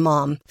yourself as a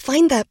mom,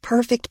 find that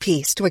perfect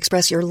piece to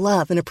express your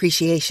love and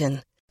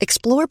appreciation.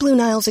 Explore Blue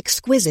Nile's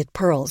exquisite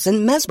pearls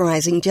and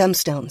mesmerizing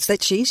gemstones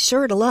that she's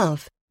sure to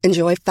love.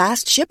 Enjoy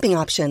fast shipping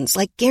options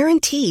like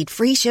guaranteed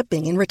free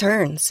shipping and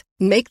returns.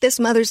 Make this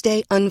Mother's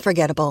Day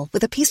unforgettable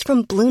with a piece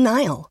from Blue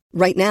Nile.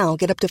 Right now,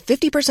 get up to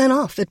 50%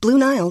 off at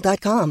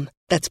BlueNile.com.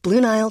 That's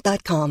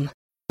BlueNile.com.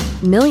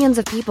 Millions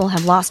of people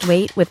have lost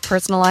weight with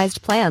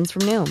personalized plans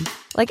from Noom.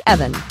 Like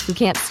Evan, who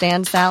can't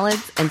stand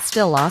salads and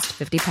still lost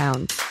 50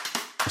 pounds.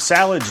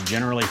 Salads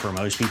generally for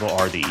most people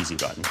are the easy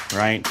button,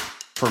 right?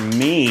 For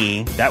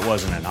me, that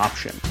wasn't an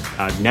option.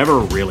 I never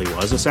really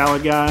was a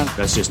salad guy.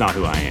 That's just not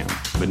who I am.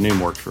 But Noom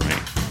worked for me.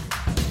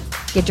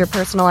 Get your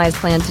personalized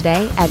plan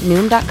today at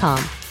Noom.com.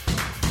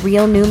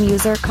 Real Noom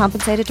user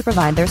compensated to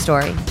provide their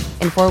story.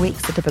 In 4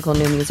 weeks, the typical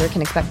Noom user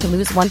can expect to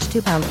lose 1 to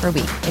 2 pounds per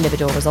week.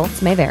 Individual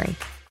results may vary.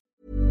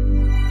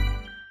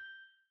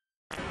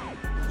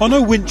 On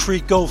a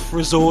wintry golf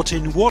resort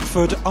in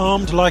Watford,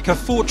 armed like a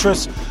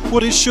fortress,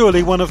 what is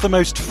surely one of the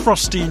most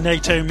frosty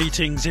NATO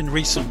meetings in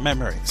recent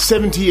memory.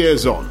 70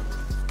 years on,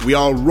 we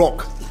are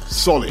rock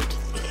solid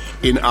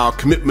in our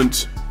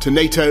commitment to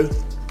NATO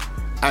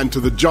and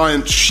to the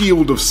giant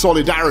shield of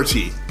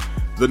solidarity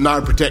that now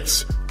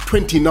protects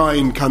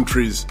 29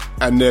 countries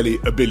and nearly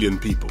 1 billion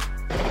people.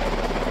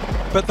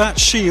 But that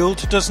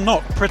shield does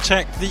not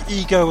protect the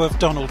ego of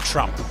Donald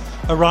Trump,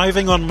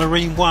 arriving on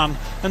Marine One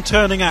and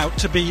turning out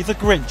to be the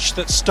Grinch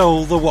that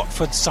stole the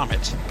Watford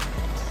summit.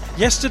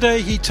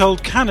 Yesterday he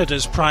told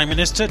Canada's Prime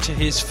Minister to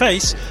his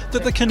face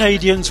that the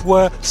Canadians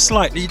were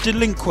slightly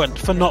delinquent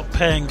for not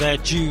paying their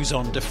dues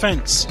on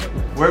defence.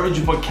 Where would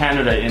you put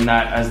Canada in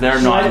that as they're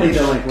not? Slightly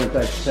delinquent,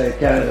 I'd say,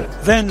 Canada.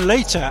 Then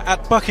later,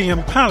 at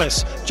Buckingham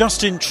Palace,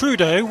 Justin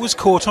Trudeau was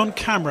caught on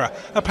camera,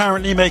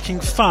 apparently making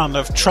fun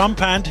of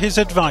Trump and his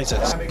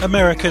advisers.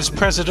 America's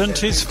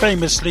president is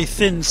famously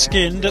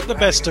thin-skinned at the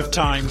best of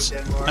times,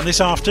 and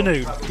this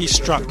afternoon he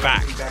struck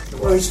back.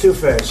 Well, he's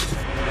two-faced.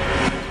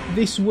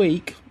 This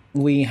week,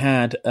 we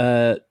had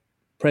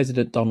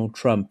President Donald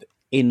Trump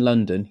in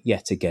London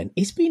yet again.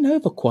 He's been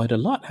over quite a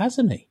lot,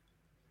 hasn't he?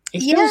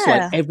 It feels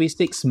like every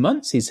 6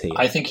 months he's here.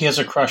 I think he has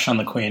a crush on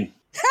the Queen.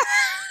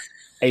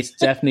 It's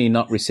definitely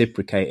not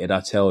reciprocated,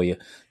 I tell you.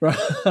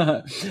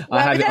 I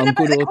have it on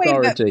good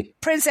authority. Queen,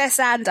 Princess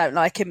Anne don't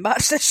like him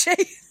much, does she?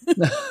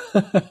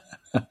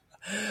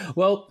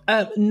 Well,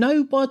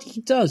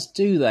 nobody does,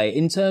 do they,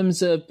 in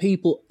terms of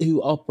people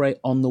who operate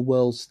on the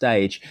world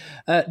stage?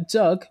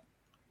 Doug,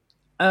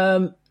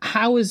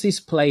 how has this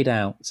played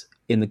out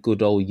in the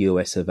good old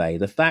US of A?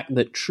 The fact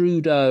that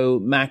Trudeau,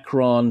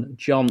 Macron,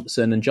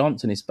 Johnson, and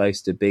Johnson is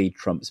supposed to be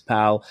Trump's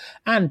pal,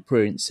 and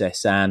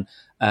Princess Anne,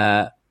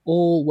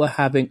 all were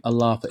having a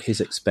laugh at his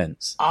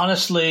expense.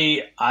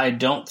 Honestly, I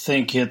don't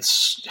think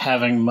it's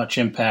having much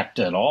impact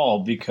at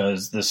all,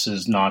 because this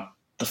is not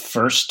the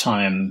first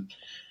time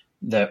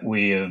that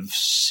we have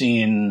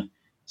seen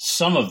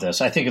some of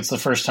this. I think it's the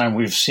first time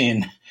we've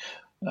seen,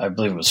 I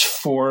believe it was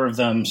 4 of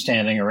them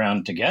standing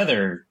around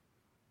together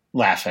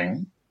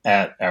laughing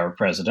at our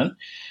president.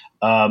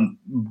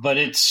 But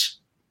it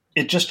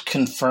just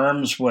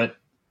confirms what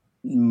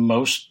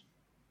most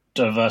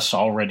of us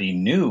already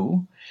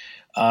knew.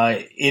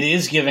 It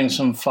is giving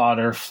some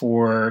fodder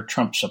for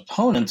Trump's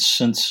opponents,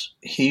 since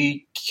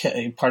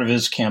part of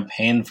his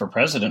campaign for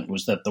president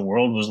was that the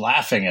world was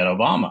laughing at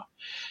Obama,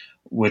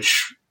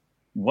 which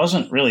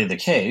wasn't really the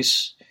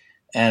case.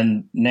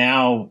 And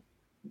now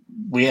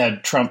we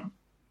had Trump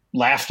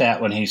laughed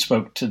at when he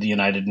spoke to the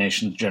United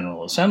Nations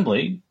General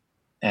Assembly,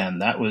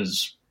 and that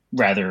was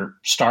rather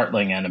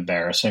startling and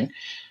embarrassing.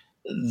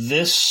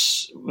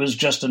 This was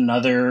just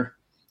another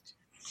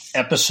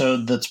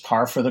episode that's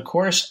par for the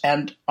course,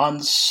 and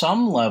on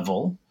some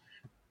level,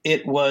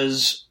 it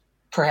was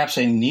perhaps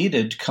a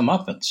needed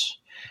comeuppance.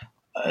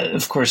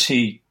 Of course,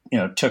 he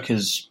took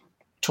his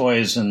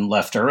toys and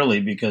left early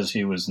because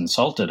he was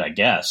insulted, I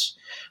guess.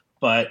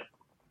 But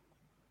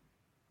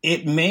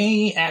it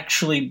may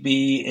actually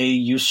be a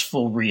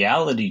useful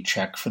reality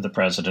check for the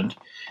president,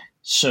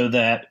 so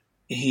that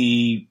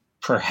he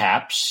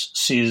perhaps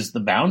sees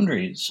the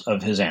boundaries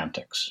of his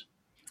antics.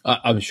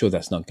 I'm sure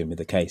that's not going to be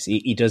the case.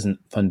 He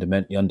doesn't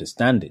fundamentally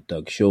understand it,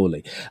 Doug,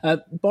 surely.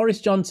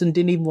 Boris Johnson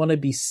didn't even want to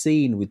be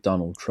seen with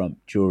Donald Trump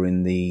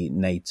during the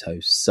NATO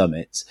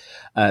summit.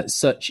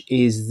 Such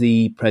is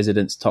the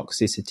president's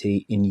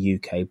toxicity in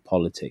UK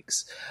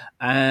politics.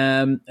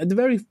 And the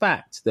very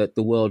fact that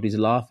the world is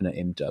laughing at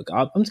him, Doug,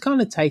 I'm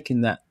kind of taking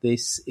that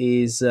this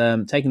is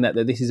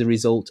a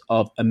result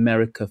of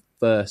America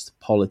First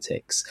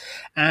politics.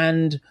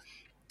 And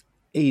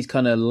his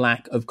kind of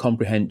lack of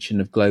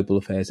comprehension of global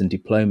affairs and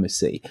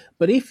diplomacy.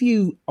 But if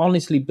you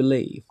honestly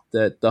believe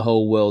that the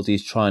whole world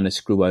is trying to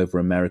screw over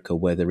America,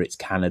 whether it's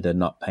Canada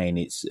not paying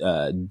its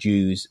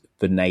dues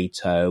for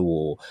NATO,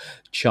 or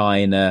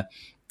China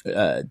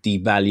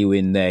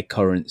devaluing their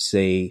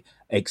currency,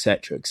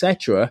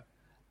 etc.,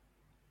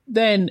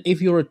 then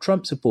if you're a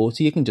Trump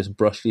supporter, you can just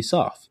brush this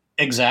off.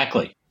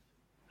 Exactly.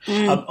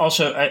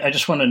 Also, I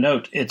just want to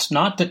note, it's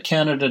not that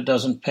Canada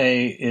doesn't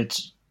pay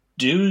its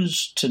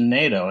dues to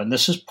NATO, and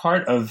this is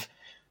part of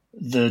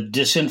the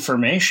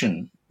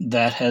disinformation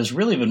that has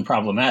really been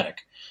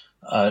problematic.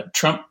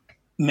 Trump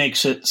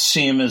makes it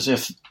seem as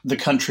if the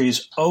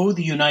countries owe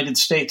the United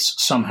States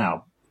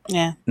somehow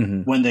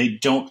when they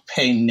don't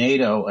pay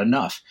NATO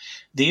enough.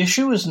 The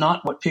issue is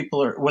not what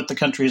the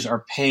countries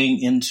are paying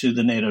into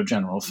the NATO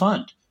General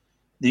Fund.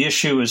 The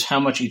issue is how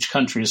much each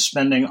country is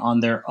spending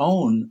on their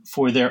own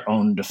for their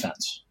own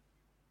defense.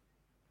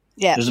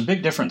 Yeah, there's a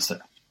big difference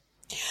there.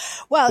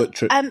 Well,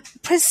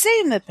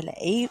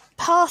 presumably,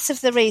 part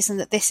of the reason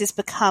that this has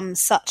become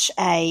such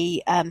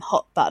a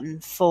hot button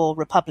for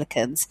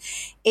Republicans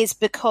is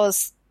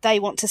because they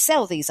want to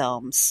sell these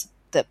arms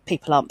that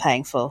people aren't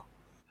paying for.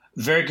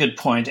 Very good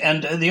point.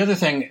 And the other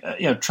thing,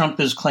 Trump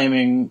is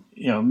claiming,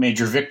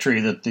 major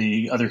victory that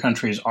the other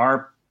countries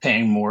are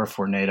paying more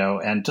for NATO.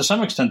 And to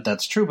some extent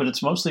that's true, but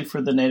it's mostly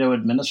for the NATO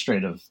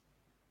administrative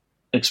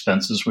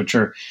expenses, which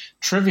are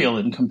trivial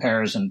in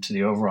comparison to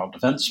the overall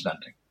defense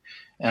spending.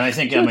 And I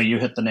think, Emma, you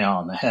hit the nail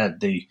on the head.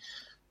 The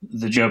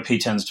GOP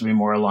tends to be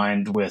more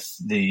aligned with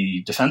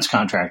the defense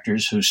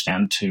contractors who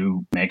stand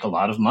to make a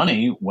lot of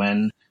money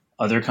when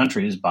other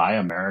countries buy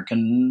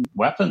American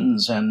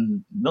weapons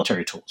and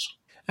military tools.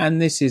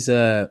 And this is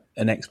an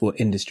export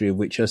industry of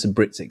which us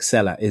Brits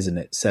excel at, isn't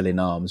it? Selling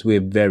arms.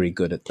 We're very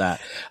good at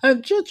that.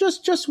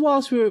 Just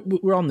whilst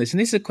we're on this, and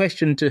this is a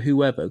question to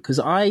whoever, because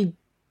I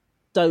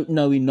don't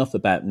know enough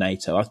about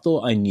NATO. I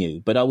thought I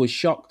knew, but I was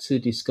shocked to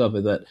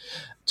discover that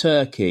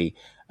Turkey,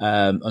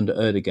 under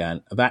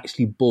Erdogan, have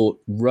actually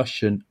bought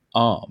Russian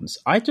arms.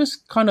 I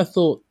just kind of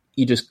thought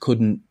you just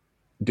couldn't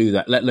do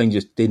that, let alone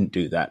just didn't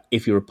do that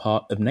if you're a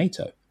part of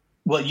NATO.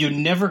 Well, you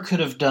never could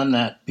have done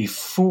that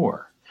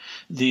before.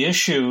 The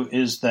issue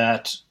is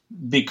that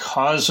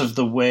because of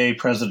the way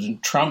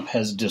President Trump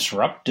has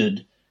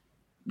disrupted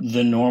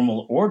the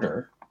normal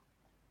order,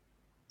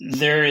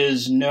 there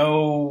is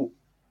no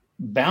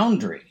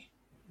boundary,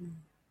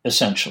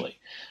 essentially.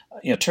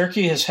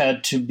 Turkey has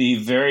had to be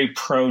very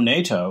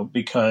pro-NATO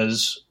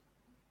because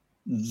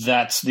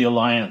that's the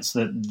alliance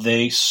that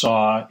they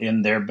saw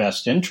in their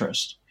best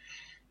interest.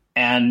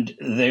 And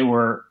they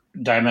were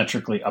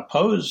diametrically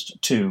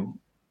opposed to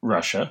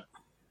Russia,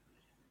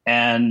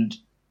 and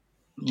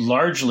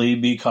largely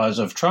because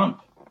of Trump.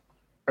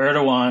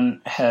 Erdogan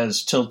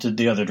has tilted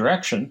the other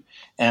direction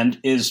and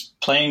is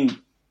playing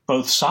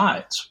both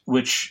sides,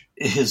 which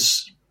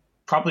is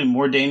probably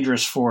more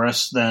dangerous for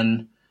us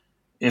than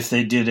if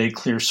they did a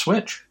clear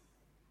switch.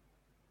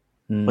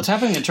 What's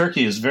happening in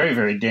Turkey is very,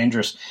 very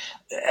dangerous.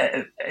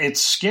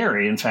 It's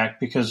scary, in fact,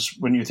 because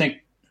when you think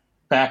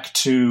back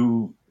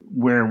to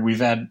where we've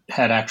had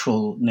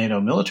actual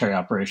NATO military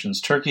operations,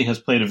 Turkey has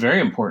played a very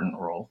important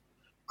role,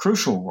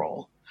 crucial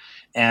role.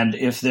 And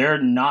if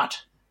they're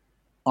not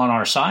on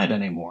our side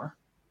anymore,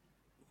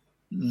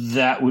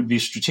 that would be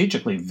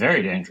strategically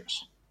very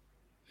dangerous.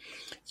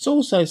 It's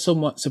also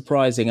somewhat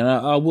surprising, and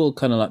I will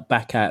kind of like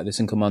back out of this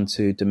and come on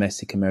to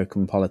domestic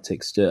American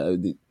politics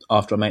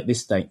after I make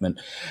this statement.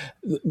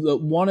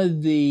 One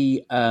of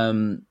the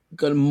kind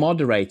of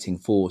moderating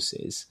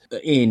forces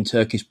in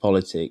Turkish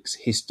politics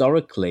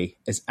historically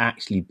has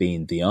actually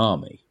been the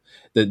army.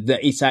 That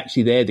it's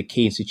actually they're the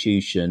key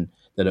institution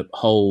that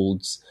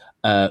upholds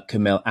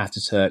Kemal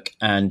Ataturk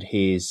and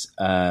his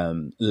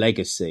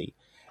legacy,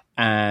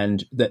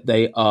 and that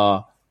they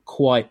are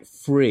quite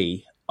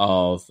free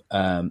of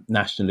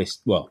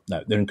nationalist. Well,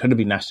 no, they're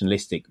incredibly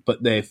nationalistic,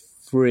 but they're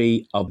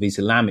free of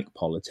Islamic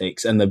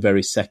politics and they're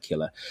very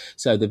secular.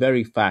 So the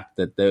very fact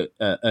that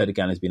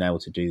Erdogan has been able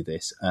to do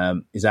this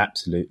is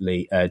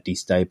absolutely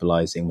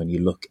destabilizing when you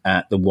look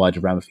at the wider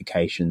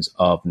ramifications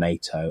of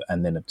NATO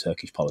and then of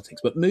Turkish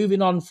politics. But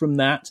moving on from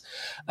that,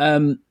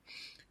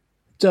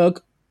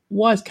 Doug,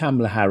 why has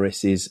Kamala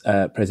Harris's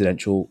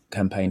presidential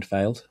campaign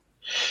failed?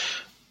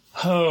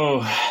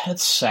 Oh,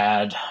 that's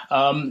sad.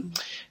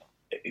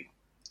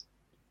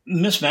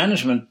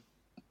 Mismanagement,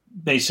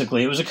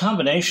 basically. It was a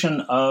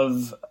combination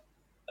of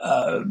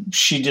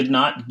she did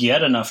not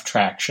get enough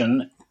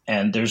traction,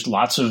 and there's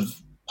lots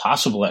of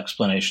possible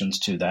explanations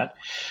to that.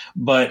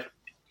 But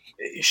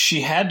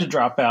she had to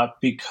drop out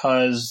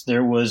because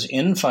there was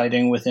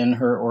infighting within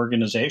her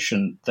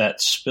organization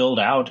that spilled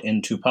out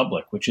into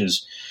public, which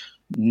is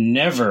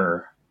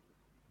never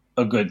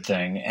a good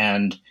thing.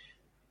 And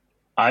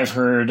I've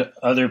heard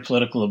other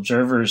political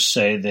observers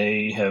say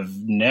they have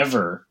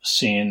never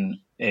seen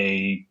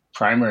a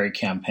primary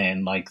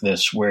campaign like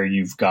this where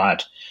you've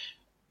got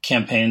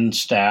campaign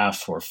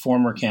staff or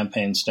former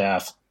campaign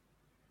staff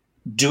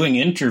doing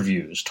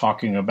interviews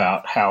talking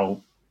about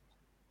how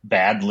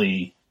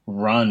badly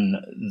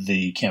run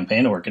the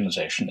campaign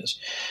organization is.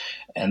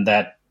 And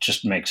that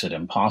just makes it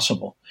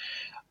impossible.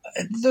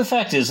 The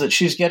fact is that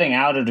she's getting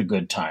out at a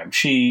good time.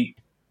 She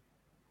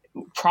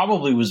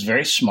probably was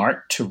very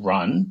smart to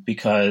run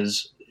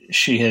because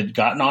she had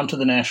gotten onto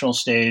the national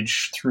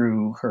stage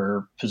through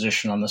her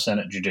position on the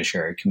Senate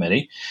Judiciary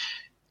Committee.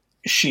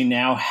 She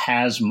now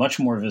has much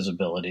more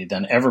visibility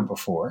than ever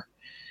before.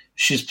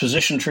 She's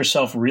positioned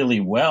herself really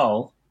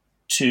well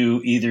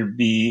to either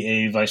be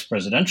a vice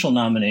presidential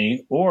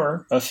nominee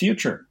or a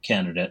future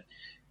candidate.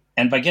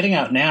 And by getting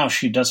out now,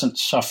 she doesn't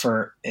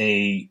suffer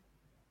a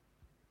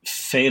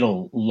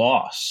fatal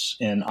loss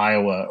in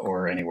Iowa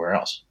or anywhere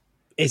else.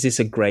 Is this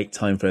a great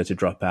time for her to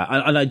drop out?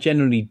 And I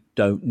generally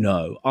don't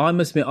know. I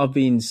must admit, I've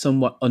been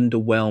somewhat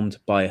underwhelmed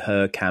by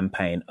her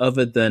campaign,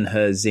 other than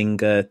her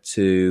zinger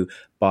to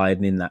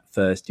Biden in that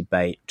first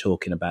debate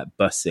talking about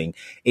busing.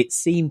 It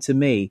seemed to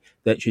me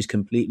that she's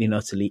completely and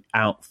utterly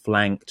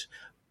outflanked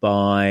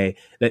by,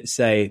 let's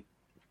say,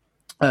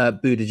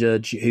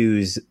 Buttigieg,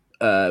 who's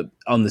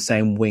on the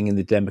same wing in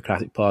the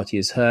Democratic Party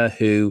as her,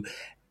 who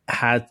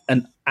had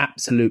an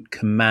absolute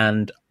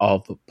command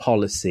of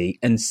policy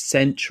and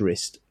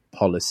centrist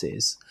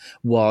policies,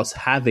 whilst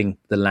having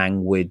the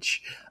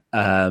language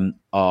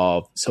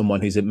of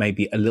someone who's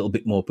maybe a little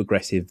bit more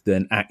progressive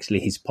than actually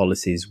his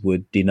policies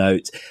would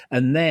denote.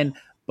 And then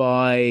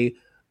by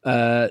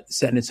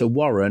Senator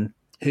Warren,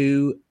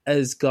 who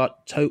has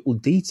got total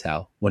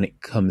detail when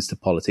it comes to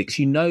politics.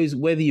 She knows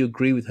whether you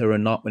agree with her or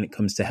not when it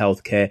comes to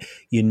healthcare.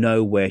 You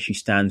know where she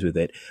stands with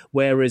it.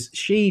 Whereas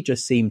she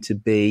just seemed to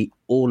be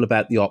all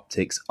about the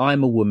optics.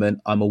 I'm a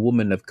woman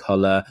of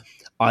colour.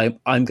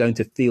 I'm going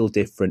to feel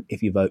different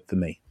if you vote for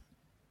me.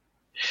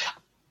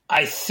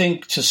 I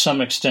think to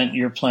some extent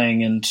you're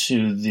playing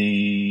into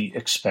the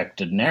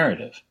expected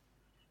narrative.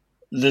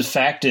 The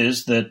fact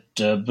is that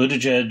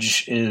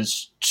Buttigieg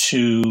is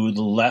to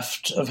the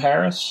left of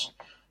Harris.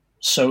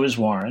 So is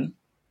Warren.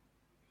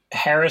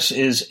 Harris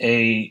is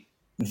a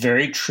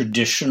very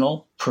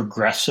traditional,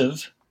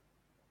 progressive,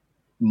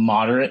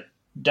 moderate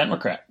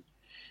Democrat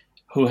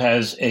who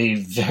has a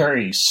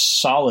very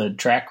solid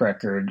track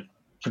record,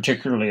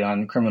 particularly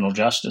on criminal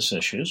justice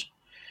issues,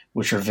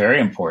 which are very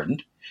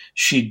important.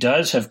 She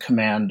does have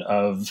command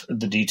of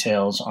the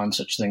details on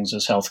such things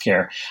as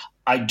healthcare.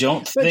 I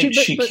don't think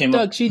she came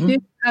Doug, up. She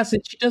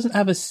doesn't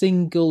have a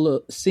singular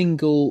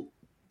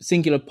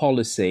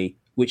policy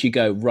which you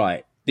go,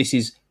 right, this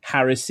is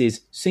Harris's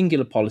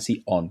singular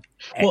policy on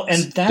X. Well,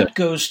 and that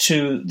goes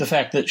to the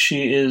fact that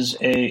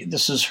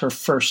this is her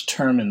first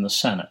term in the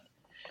Senate.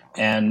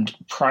 And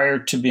prior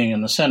to being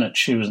in the Senate,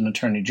 she was an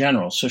attorney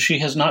general. So she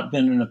has not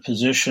been in a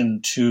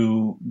position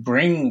to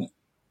bring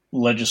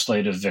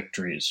legislative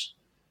victories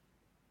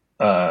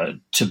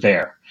to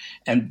bear.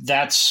 And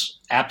that's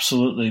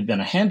absolutely been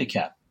a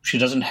handicap. She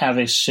doesn't have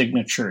a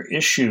signature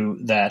issue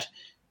that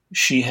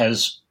she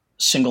has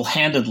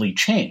single-handedly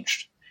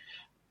changed.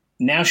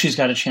 Now she's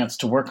got a chance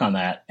to work on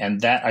that,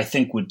 and that, I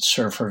think, would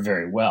serve her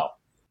very well.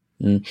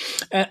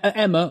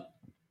 Emma,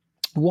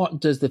 what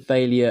does the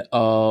failure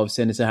of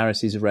Senator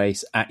Harris's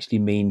race actually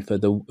mean for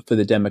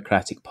the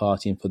Democratic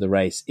Party and for the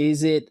race?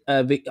 Is it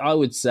I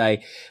would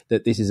say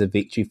that this is a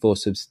victory for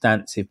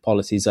substantive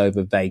policies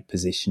over vague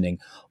positioning,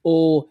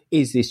 or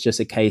is this just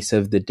a case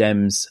of the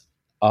Dems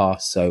are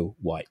so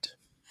white?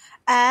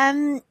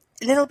 A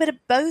little bit of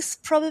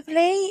both,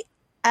 probably.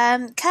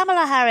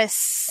 Kamala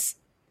Harris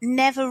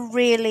never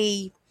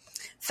really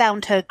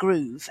found her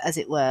groove, as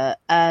it were.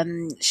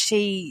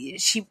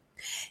 She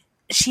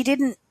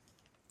didn't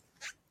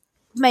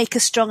make a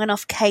strong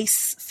enough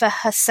case for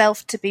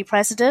herself to be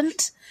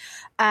president.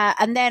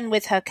 And then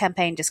with her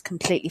campaign just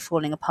completely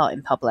falling apart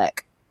in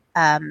public,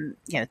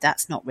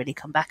 that's not really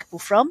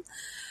comebackable from.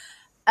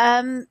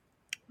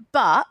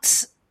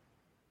 But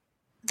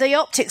the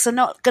optics are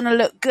not going to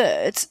look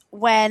good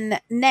when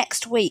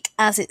next week,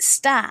 as it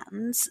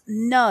stands,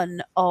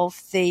 none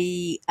of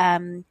the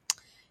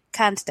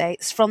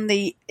candidates from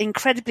the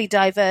incredibly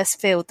diverse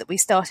field that we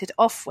started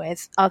off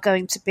with are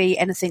going to be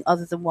anything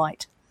other than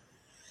white.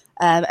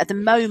 At the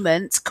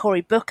moment,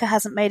 Cory Booker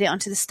hasn't made it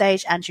onto the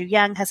stage, Andrew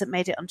Yang hasn't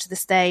made it onto the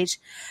stage,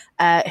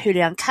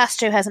 Julian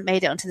Castro hasn't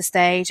made it onto the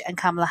stage, and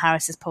Kamala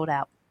Harris has pulled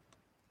out.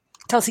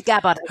 Tulsi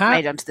Gabbard hasn't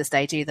made it onto the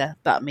stage either,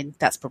 but I mean,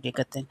 that's probably a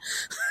good thing.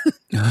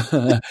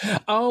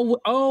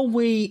 Are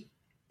we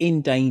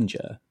in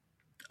danger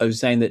of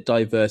saying that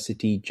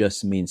diversity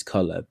just means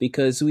colour?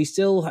 Because we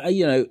still,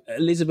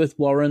 Elizabeth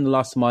Warren, the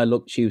last time I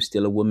looked, she was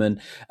still a woman.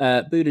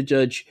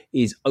 Buttigieg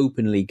is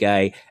openly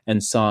gay,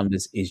 and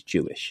Sanders is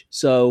Jewish.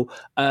 So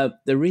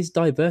there is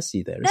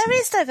diversity there, isn't there?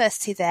 There is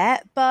diversity there,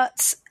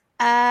 but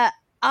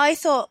I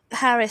thought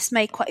Harris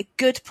made quite a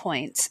good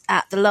point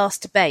at the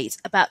last debate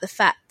about the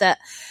fact that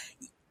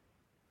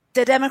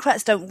the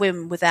Democrats don't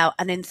win without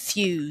an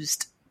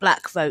enthused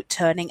black vote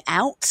turning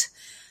out.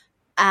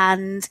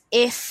 And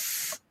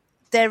if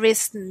there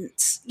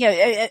isn't,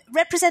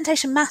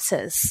 representation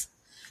matters.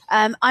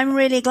 I'm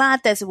really glad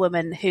there's a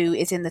woman who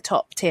is in the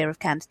top tier of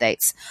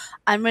candidates.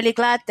 I'm really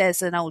glad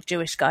there's an old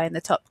Jewish guy in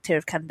the top tier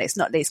of candidates,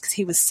 not least because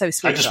he was so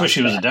sweet. I just wish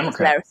he was a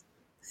Democrat.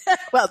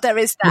 Well, there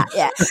is that,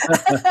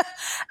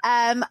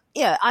 yeah.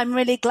 I'm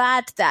really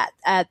glad that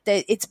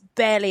it's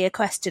barely a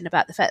question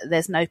about the fact that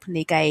there's an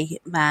openly gay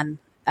man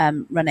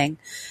running.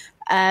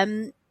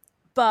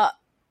 But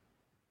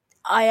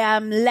I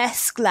am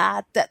less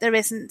glad that there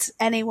isn't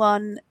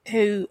anyone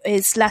who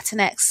is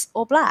Latinx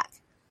or black.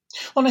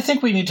 Well, I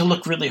think we need to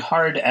look really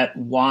hard at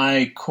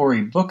why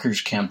Cory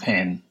Booker's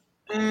campaign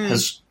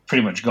has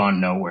pretty much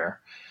gone nowhere.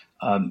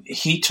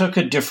 He took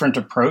a different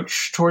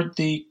approach toward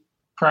the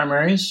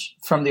primaries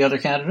from the other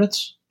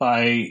candidates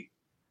by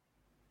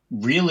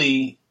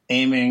really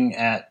aiming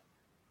at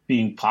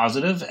being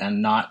positive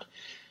and not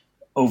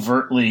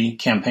overtly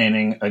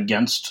campaigning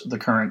against the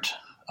current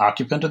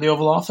occupant of the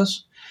Oval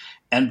Office.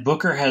 And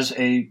Booker has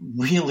a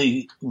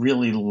really,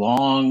 really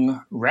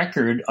long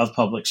record of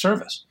public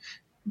service.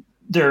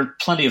 There are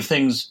plenty of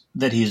things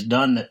that he's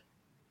done that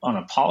on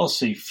a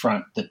policy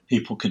front that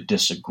people could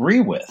disagree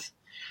with.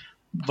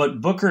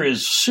 But Booker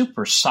is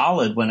super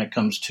solid when it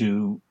comes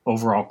to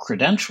overall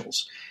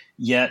credentials.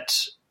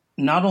 Yet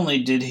not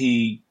only did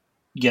he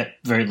get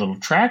very little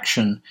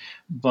traction,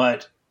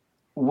 but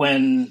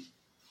when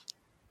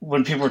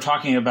people were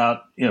talking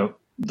about,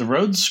 the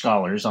Rhodes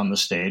Scholars on the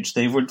stage,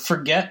 they would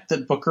forget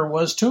that Booker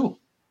was too.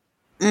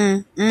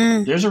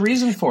 There's a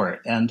reason for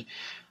it. And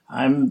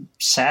I'm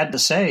sad to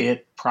say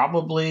it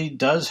probably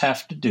does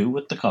have to do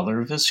with the color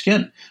of his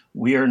skin.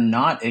 We are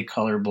not a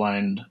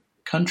colorblind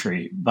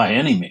country by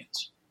any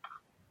means.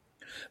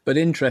 But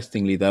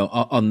interestingly, though,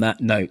 on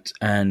that note,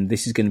 and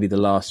this is going to be the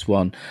last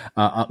one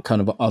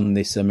kind of on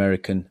this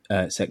American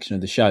section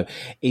of the show,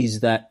 is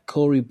that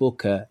Cory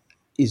Booker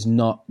is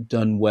not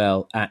done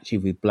well actually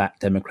with black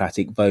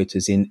Democratic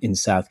voters in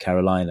South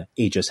Carolina.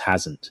 He just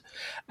hasn't.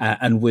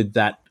 And with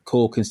that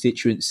core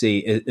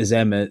constituency, as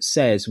Emma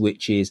says,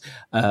 which is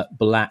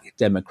black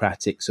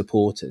Democratic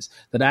supporters,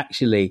 that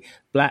actually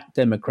black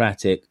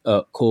Democratic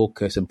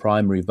caucus and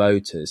primary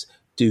voters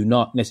do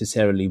not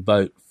necessarily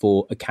vote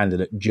for a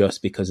candidate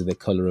just because of the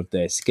colour of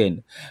their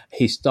skin.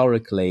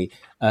 Historically,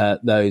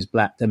 those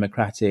black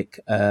Democratic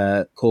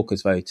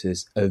caucus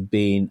voters have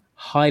been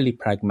highly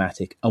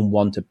pragmatic and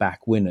want to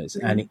back winners.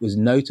 And it was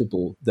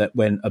notable that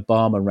when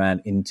Obama ran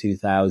in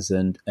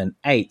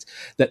 2008,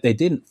 that they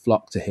didn't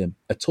flock to him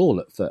at all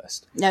at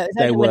first. No, it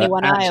was only when he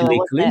won Iowa,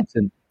 wasn't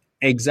Clinton.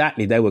 it?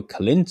 Exactly. They were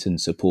Clinton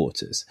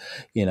supporters,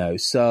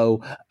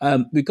 so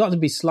we've got to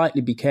be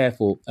slightly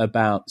careful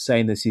about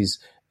saying this is,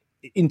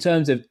 in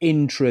terms of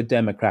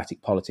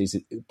intra-democratic politics,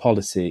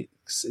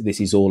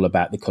 this is all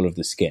about the colour of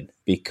the skin,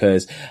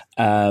 because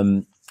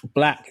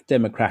black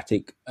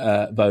Democratic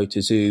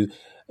voters who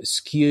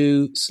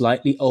skew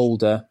slightly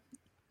older,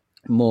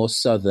 more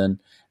Southern,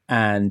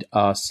 and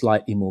are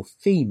slightly more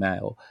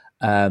female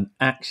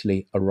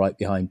actually are right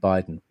behind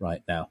Biden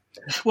right now.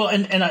 Well,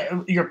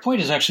 and your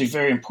point is actually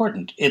very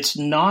important. It's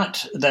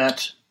not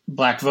that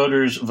black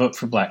voters vote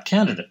for black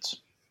candidates,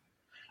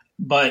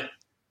 but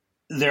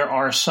there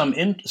are some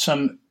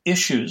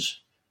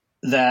issues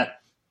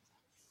that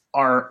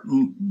are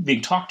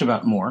being talked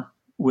about more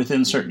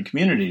within certain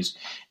communities.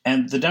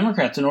 And the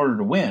Democrats, in order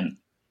to win,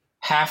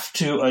 have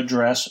to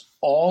address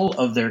all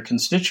of their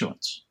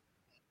constituents.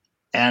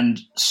 And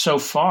so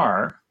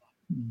far,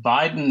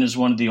 Biden is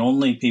one of the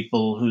only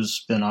people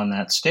who's been on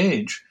that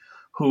stage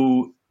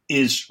who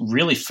is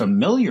really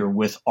familiar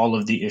with all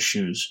of the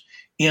issues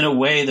in a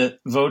way that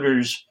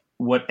voters,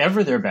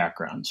 whatever their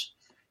backgrounds,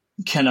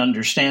 can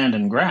understand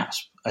and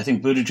grasp. I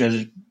think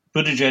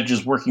Buttigieg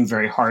is working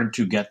very hard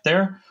to get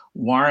there.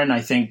 Warren,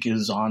 I think,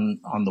 is on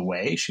the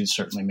way. She's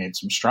certainly made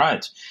some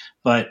strides.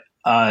 But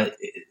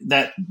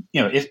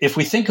if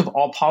we think of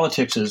all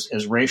politics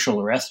as racial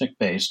or ethnic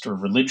based or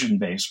religion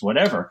based,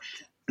 whatever,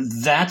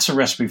 that's a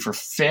recipe for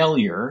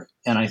failure.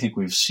 And I think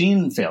we've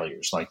seen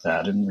failures like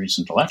that in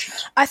recent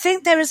elections. I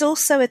think there is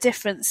also a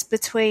difference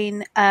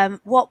between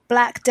what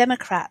black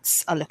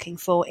Democrats are looking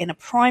for in a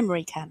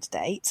primary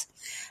candidate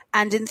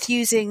and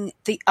enthusing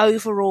the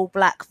overall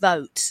black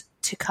vote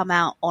to come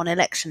out on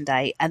election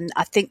day. And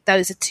I think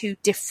those are two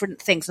different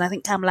things. And I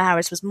think Kamala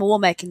Harris was more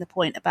making the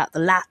point about the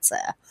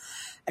latter.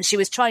 And she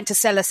was trying to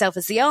sell herself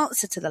as the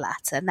answer to the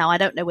latter. Now, I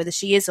don't know whether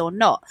she is or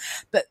not.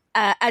 But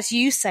as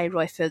you say,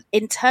 Royfield,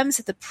 in terms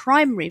of the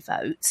primary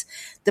vote,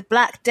 the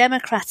black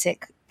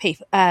Democratic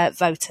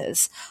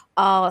voters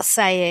are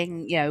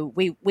saying,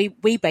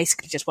 we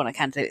basically just want a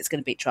candidate that's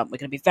going to beat Trump. We're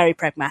going to be very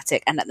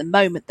pragmatic. And at the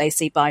moment, they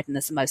see Biden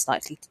as the most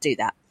likely to do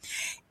that.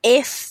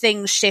 If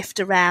things shift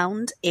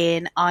around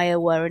in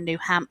Iowa and New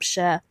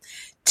Hampshire,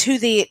 to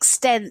the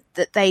extent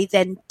that they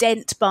then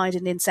dent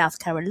Biden in South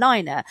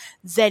Carolina,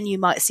 then you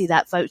might see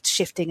that vote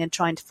shifting and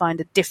trying to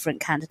find a different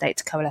candidate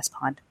to coalesce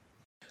behind.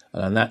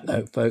 And on that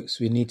note,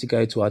 folks, we need to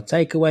go to our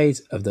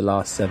takeaways of the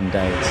last 7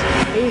 days.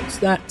 It's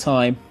that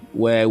time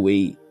where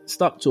we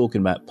stop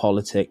talking about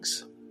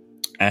politics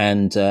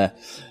and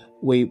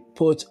we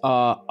put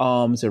our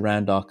arms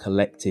around our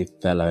collective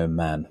fellow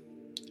man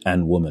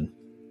and woman.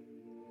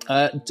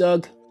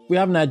 Doug, we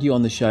haven't had you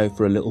on the show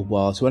for a little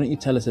while, so why don't you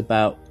tell us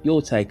about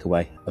your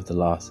takeaway of the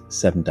last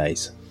 7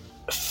 days?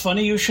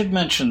 Funny you should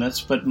mention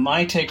this, but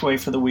my takeaway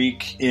for the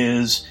week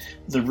is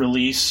the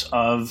release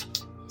of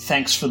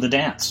Thanks for the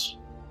Dance,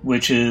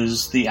 which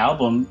is the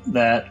album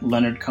that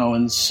Leonard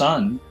Cohen's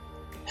son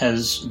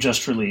has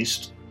just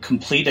released,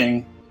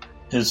 completing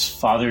his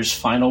father's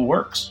final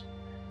works.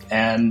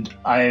 And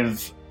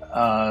I've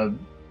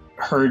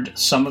heard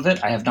some of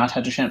it. I have not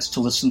had a chance to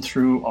listen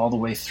through all the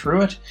way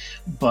through it,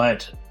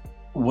 but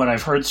what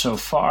I've heard so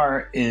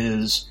far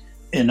is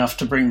enough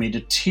to bring me to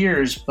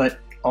tears, but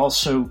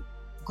also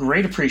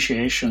great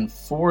appreciation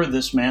for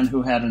this man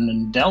who had an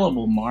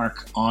indelible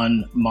mark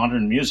on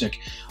modern music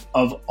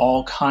of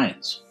all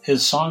kinds.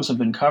 His songs have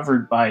been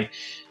covered by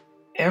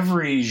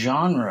every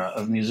genre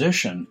of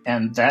musician,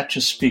 and that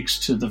just speaks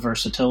to the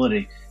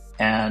versatility.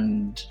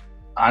 And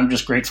I'm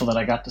just grateful that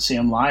I got to see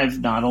him live,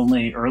 not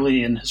only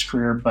early in his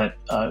career, but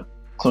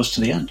close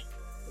to the end.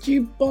 Do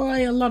you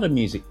buy a lot of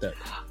music, though?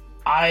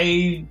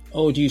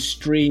 Or do you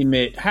stream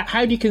it?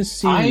 How do you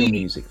consume your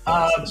music?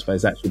 I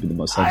suppose that should be the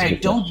most sensible I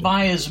don't question.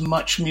 buy as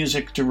much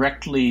music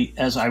directly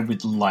as I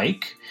would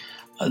like.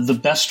 The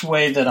best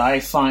way that I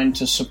find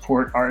to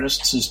support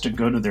artists is to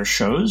go to their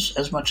shows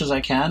as much as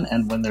I can.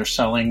 And when they're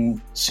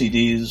selling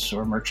CDs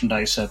or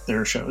merchandise at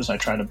their shows, I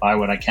try to buy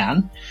what I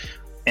can.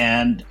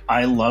 And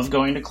I love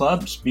going to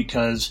clubs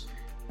because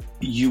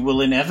you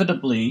will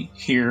inevitably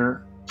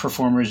hear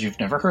performers you've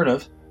never heard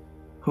of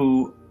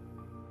who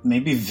may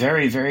be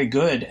very, very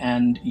good,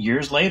 and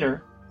years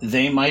later,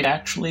 they might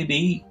actually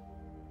be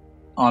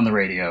on the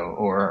radio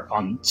or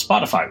on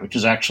Spotify, which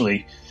is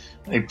actually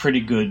a pretty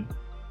good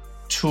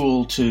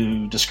tool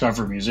to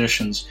discover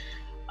musicians.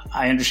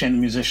 I understand the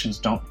musicians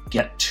don't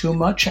get too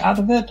much out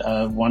of it.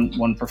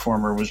 One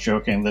performer was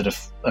joking that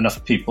if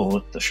enough people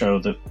at the show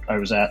that I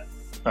was at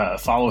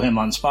follow him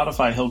on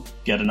Spotify, he'll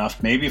get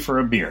enough maybe for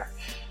a beer.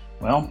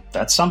 Well,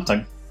 that's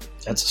something.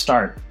 That's a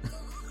start.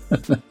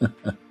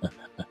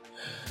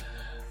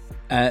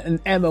 And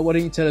Emma, why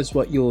don't you tell us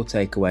what your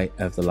takeaway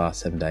of the last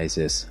 7 days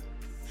is?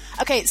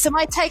 Okay, so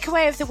my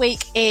takeaway of the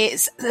week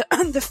is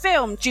the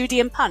film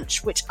Judy and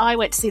Punch, which I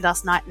went to see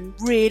last night and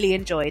really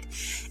enjoyed.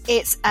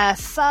 It's a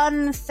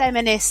fun,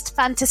 feminist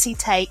fantasy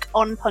take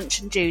on Punch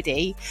and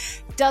Judy.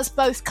 Does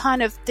both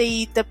kind of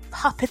the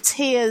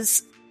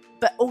puppeteers,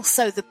 but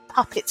also the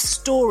puppet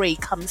story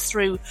comes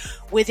through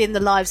within the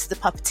lives of the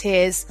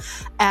puppeteers.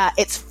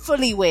 It's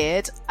fully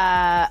weird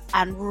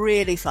and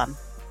really fun.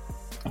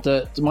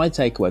 My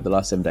takeaway of the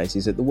last 7 days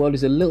is that the world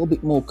is a little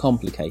bit more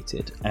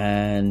complicated,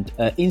 and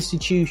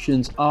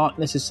institutions aren't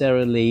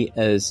necessarily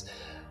as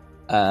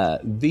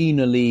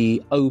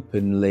venally,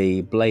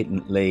 openly,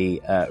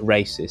 blatantly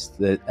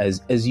racist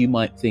as you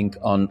might think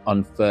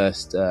on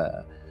first,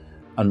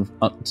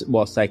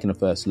 whilst taking a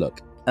first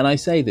look. And I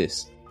say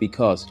this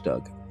because,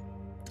 Doug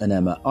and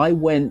Emma, I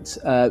went,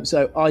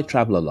 so I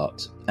travel a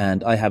lot,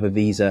 and I have a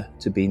visa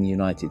to be in the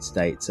United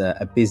States,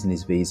 a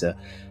business visa,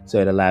 so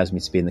it allows me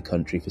to be in the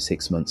country for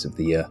 6 months of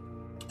the year.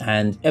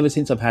 And ever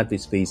since I've had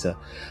this visa,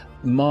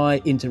 my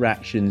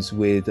interactions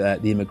with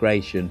the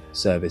immigration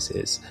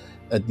services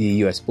at the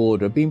US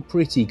border have been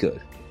pretty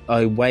good.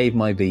 I waive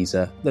my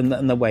visa,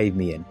 and they wave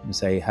me in and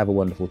say, have a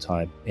wonderful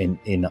time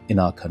in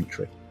our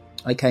country.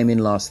 I came in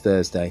last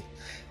Thursday.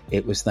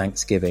 It was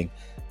Thanksgiving,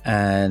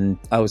 and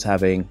I was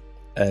having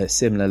a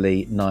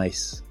similarly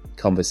nice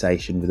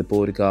conversation with the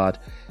border guard,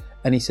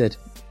 and he said,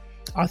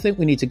 I think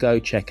we need to go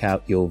check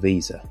out your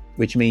visa,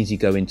 which means you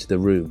go into the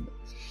room.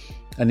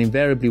 And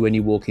invariably when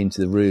you walk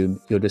into the room,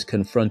 you're just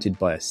confronted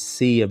by a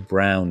sea of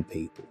brown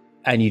people.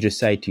 And you just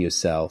say to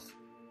yourself,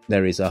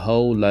 there is a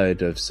whole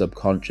load of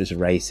subconscious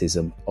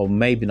racism, or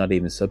maybe not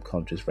even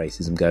subconscious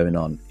racism, going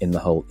on in the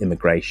whole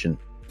immigration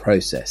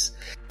process.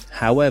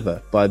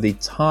 However, by the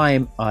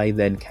time I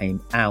then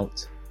came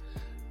out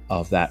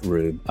of that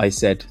room, I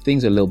said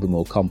things are a little bit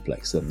more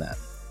complex than that.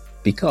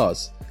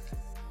 Because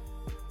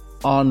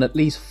on at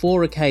least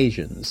 4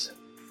 occasions,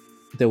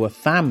 there were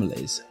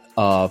families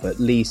of at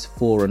least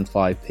 4 and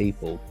 5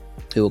 people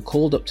who were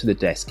called up to the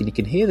desk, and you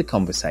can hear the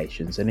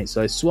conversations, and it's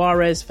a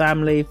Suarez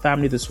family of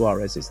the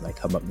Suarezes, and they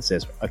come up and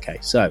says, okay,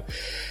 so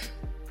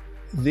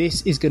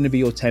this is going to be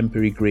your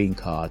temporary green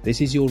card. This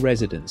is your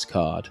residence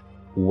card.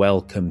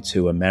 Welcome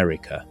to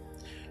America.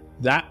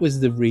 That was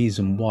the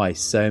reason why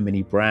so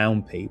many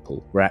brown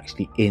people were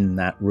actually in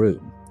that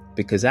room,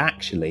 because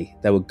actually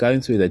they were going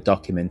through their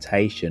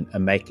documentation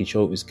and making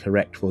sure it was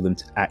correct for them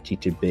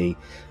to be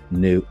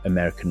new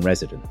American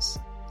residents.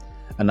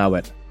 And I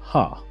went,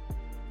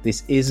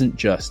 this isn't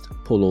just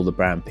pull all the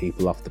brown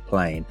people off the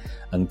plane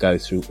and go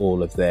through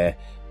all of their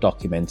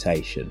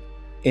documentation.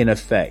 In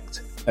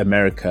effect,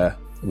 America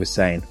was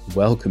saying,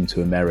 welcome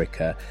to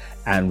America,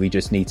 and we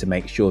just need to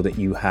make sure that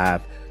you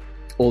have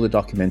all the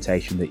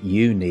documentation that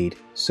you need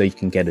so you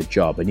can get a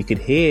job. And you could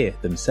hear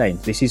them saying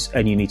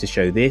and you need to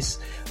show this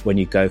when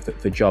you go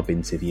for job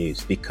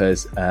interviews,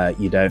 because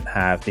you don't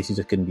have, this is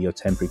going to be your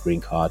temporary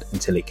green card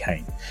until it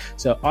came.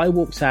 So I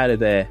walked out of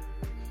there,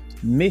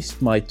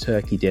 missed my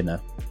turkey dinner,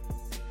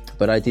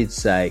 but I did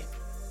say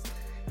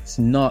it's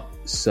not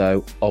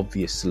so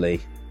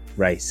obviously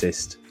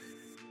racist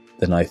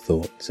than I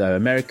thought. So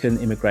American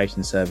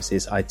Immigration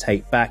Services, I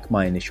take back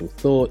my initial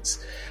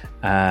thoughts,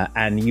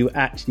 and you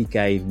actually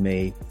gave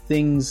me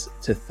things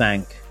to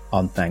thank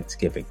on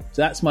Thanksgiving.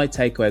 So that's my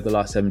takeaway of the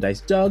last 7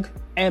 days. Doug,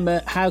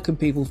 Emma, how can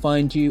people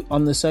find you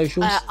on the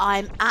socials?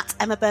 I'm at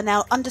Emma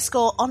Burnell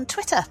 _ on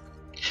Twitter.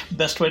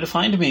 Best way to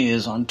find me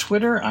is on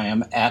Twitter. I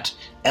am at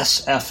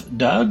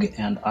SFDoug,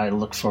 and I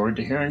look forward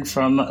to hearing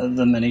from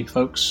the many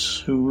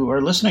folks who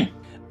are listening.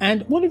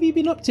 And what have you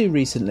been up to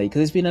recently?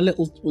 Because it's been a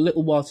little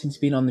while since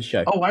you've been on the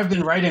show. Oh, I've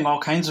been writing all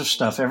kinds of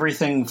stuff.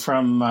 Everything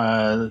from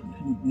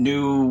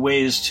new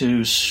ways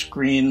to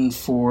screen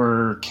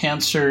for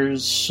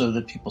cancers so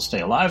that people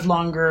stay alive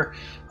longer.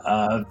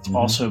 I've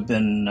also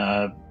been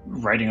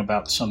writing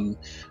about some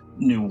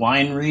new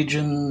wine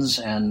regions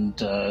and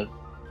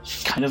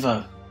kind of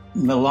a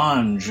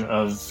melange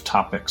of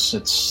topics.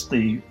 It's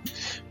the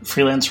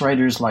freelance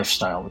writer's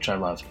lifestyle, which I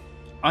love.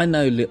 I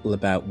know little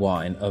about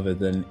wine other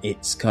than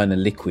it's kind of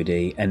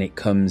liquidy, and it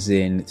comes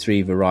in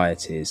 3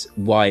 varieties,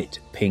 white,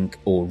 pink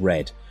or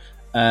red.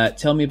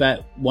 Tell me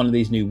about one of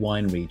these new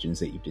wine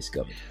regions that you've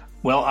discovered.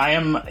 Well, I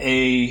am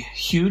a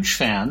huge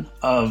fan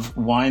of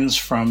wines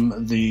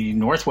from the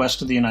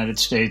northwest of the United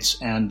States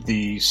and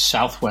the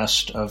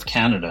southwest of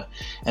Canada.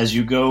 As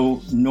you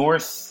go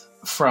north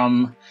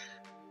from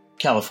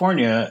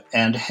California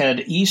and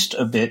head east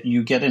a bit,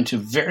 you get into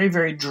very,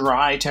 very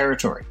dry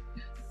territory.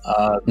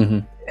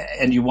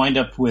 And you wind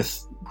up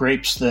with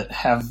grapes that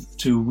have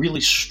to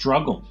really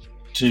struggle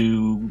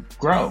to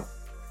grow.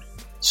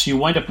 So you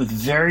wind up with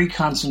very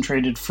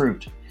concentrated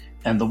fruit.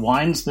 And the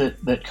wines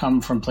that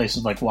come from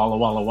places like Walla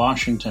Walla,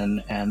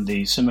 Washington, and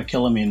the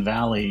Similkameen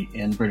Valley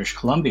in British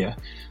Columbia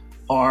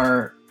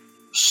are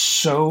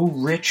so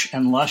rich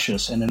and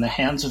luscious, and in the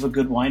hands of a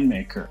good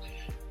winemaker,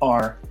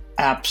 are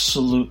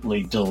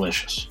absolutely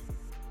delicious.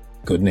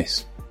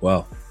 Goodness.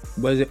 Well,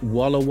 was it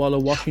Walla Walla,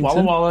 Washington?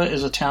 Walla Walla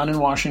is a town in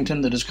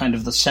Washington that is kind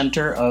of the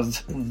center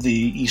of the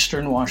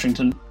eastern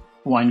Washington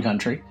wine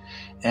country.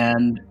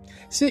 And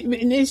so,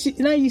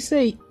 now you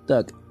see,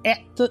 Doug,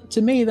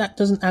 to me that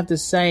doesn't have the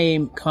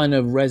same kind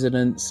of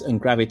resonance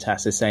and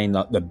gravitas as saying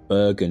like the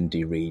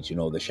Burgundy region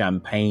or the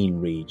Champagne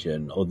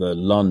region or the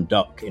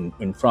Languedoc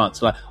in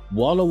France. Like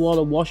Walla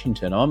Walla,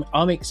 Washington,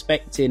 I'm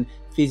expecting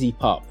fizzy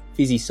pop,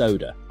 fizzy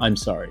soda. I'm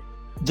sorry.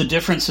 The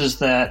difference is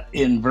that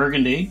in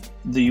Burgundy,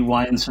 the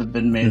wines have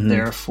been made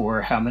there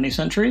for how many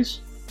centuries?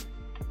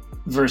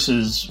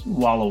 Versus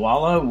Walla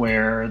Walla,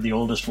 where the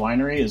oldest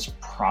winery is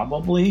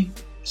probably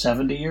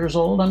 70 years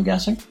old, I'm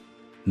guessing.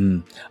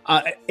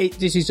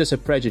 This is just a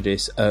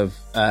prejudice of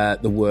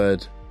the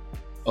word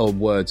or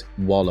words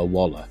Walla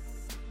Walla,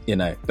 you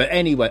know. But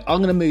anyway, I'm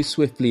going to move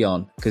swiftly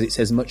on because it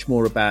says much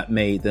more about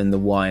me than the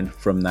wine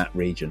from that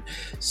region.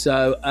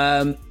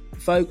 So,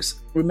 folks,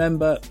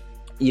 remember,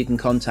 you can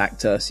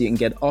contact us. You can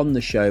get on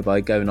the show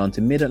by going on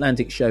to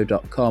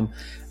midatlanticshow.com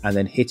and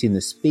then hitting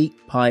the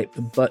speak pipe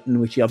button,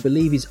 which I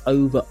believe is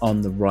over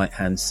on the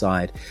right-hand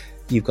side.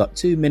 You've got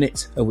 2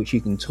 minutes of which you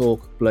can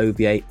talk,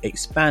 bloviate,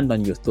 expand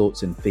on your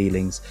thoughts and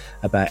feelings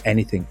about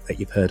anything that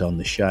you've heard on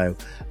the show.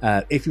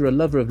 If you're a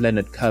lover of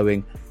Leonard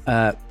Cohen,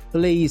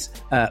 please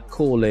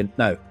call in.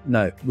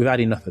 No, we've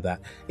had enough of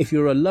that. If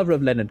you're a lover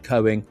of Leonard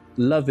Cohen,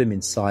 love him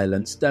in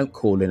silence. Don't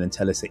call in and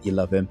tell us that you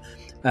love him.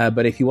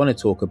 But if you want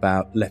to talk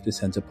about left of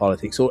centre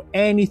politics or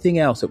anything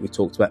else that we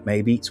talked about,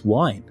 maybe it's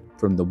wine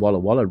from the Walla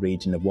Walla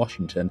region of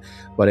Washington,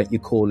 why don't you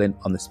call in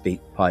on the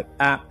SpeakPipe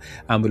app?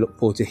 And we look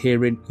forward to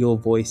hearing your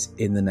voice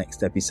in the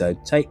next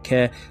episode. Take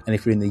care. And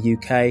if you're in the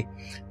UK,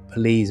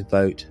 please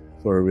vote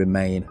for a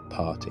Remain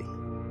party.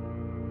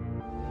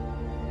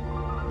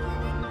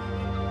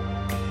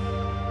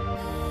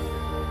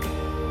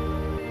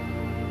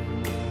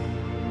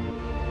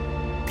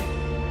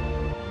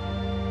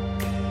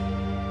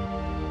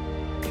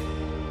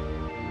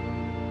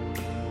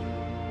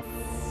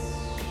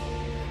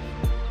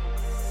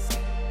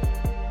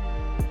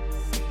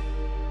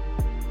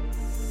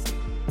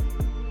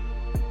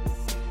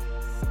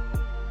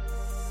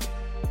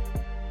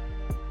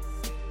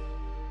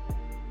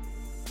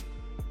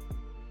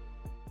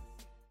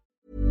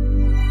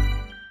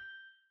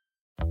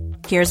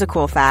 Here's a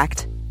cool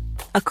fact.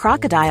 A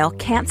crocodile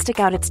can't stick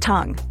out its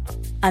tongue.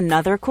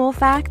 Another cool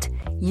fact,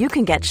 you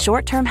can get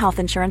short-term health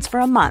insurance for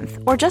a month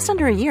or just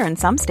under a year in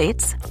some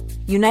states.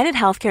 United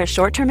Healthcare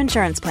short-term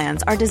insurance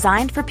plans are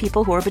designed for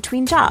people who are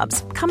between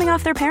jobs, coming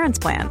off their parents'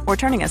 plan, or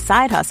turning a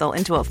side hustle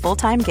into a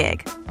full-time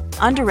gig.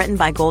 Underwritten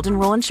by Golden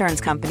Rule Insurance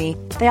Company,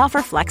 they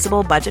offer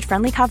flexible,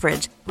 budget-friendly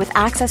coverage with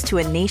access to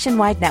a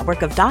nationwide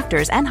network of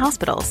doctors and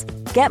hospitals.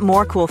 Get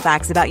more cool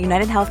facts about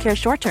United Healthcare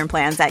short-term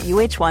plans at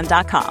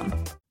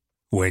uh1.com.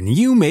 When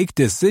you make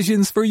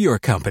decisions for your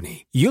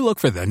company, you look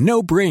for the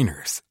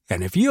no-brainers.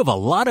 And if you have a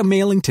lot of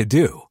mailing to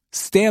do,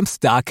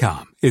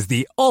 Stamps.com is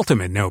the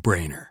ultimate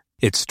no-brainer.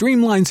 It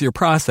streamlines your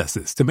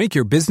processes to make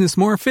your business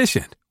more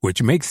efficient,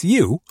 which makes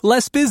you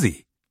less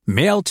busy.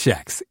 Mail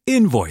checks,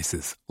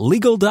 invoices,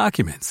 legal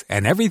documents,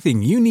 and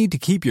everything you need to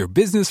keep your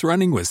business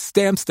running with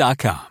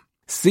Stamps.com.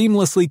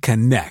 Seamlessly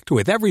connect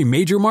with every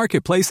major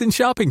marketplace and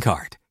shopping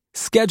cart.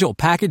 Schedule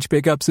package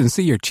pickups and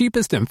see your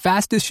cheapest and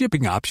fastest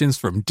shipping options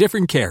from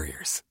different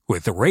carriers.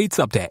 With rates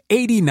up to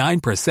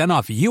 89%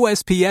 off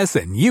USPS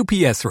and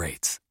UPS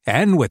rates.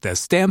 And with the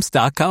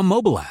Stamps.com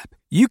mobile app,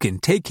 you can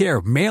take care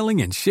of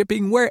mailing and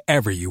shipping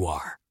wherever you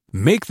are.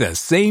 Make the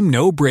same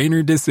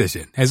no-brainer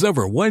decision as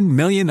over 1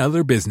 million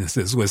other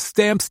businesses with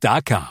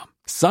Stamps.com.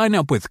 Sign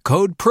up with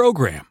code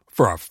PROGRAM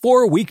for a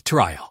 4-week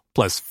trial,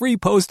 plus free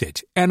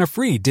postage and a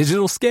free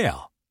digital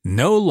scale.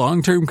 No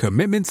long-term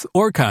commitments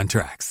or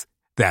contracts.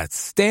 That's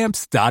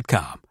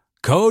Stamps.com.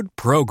 Code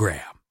PROGRAM.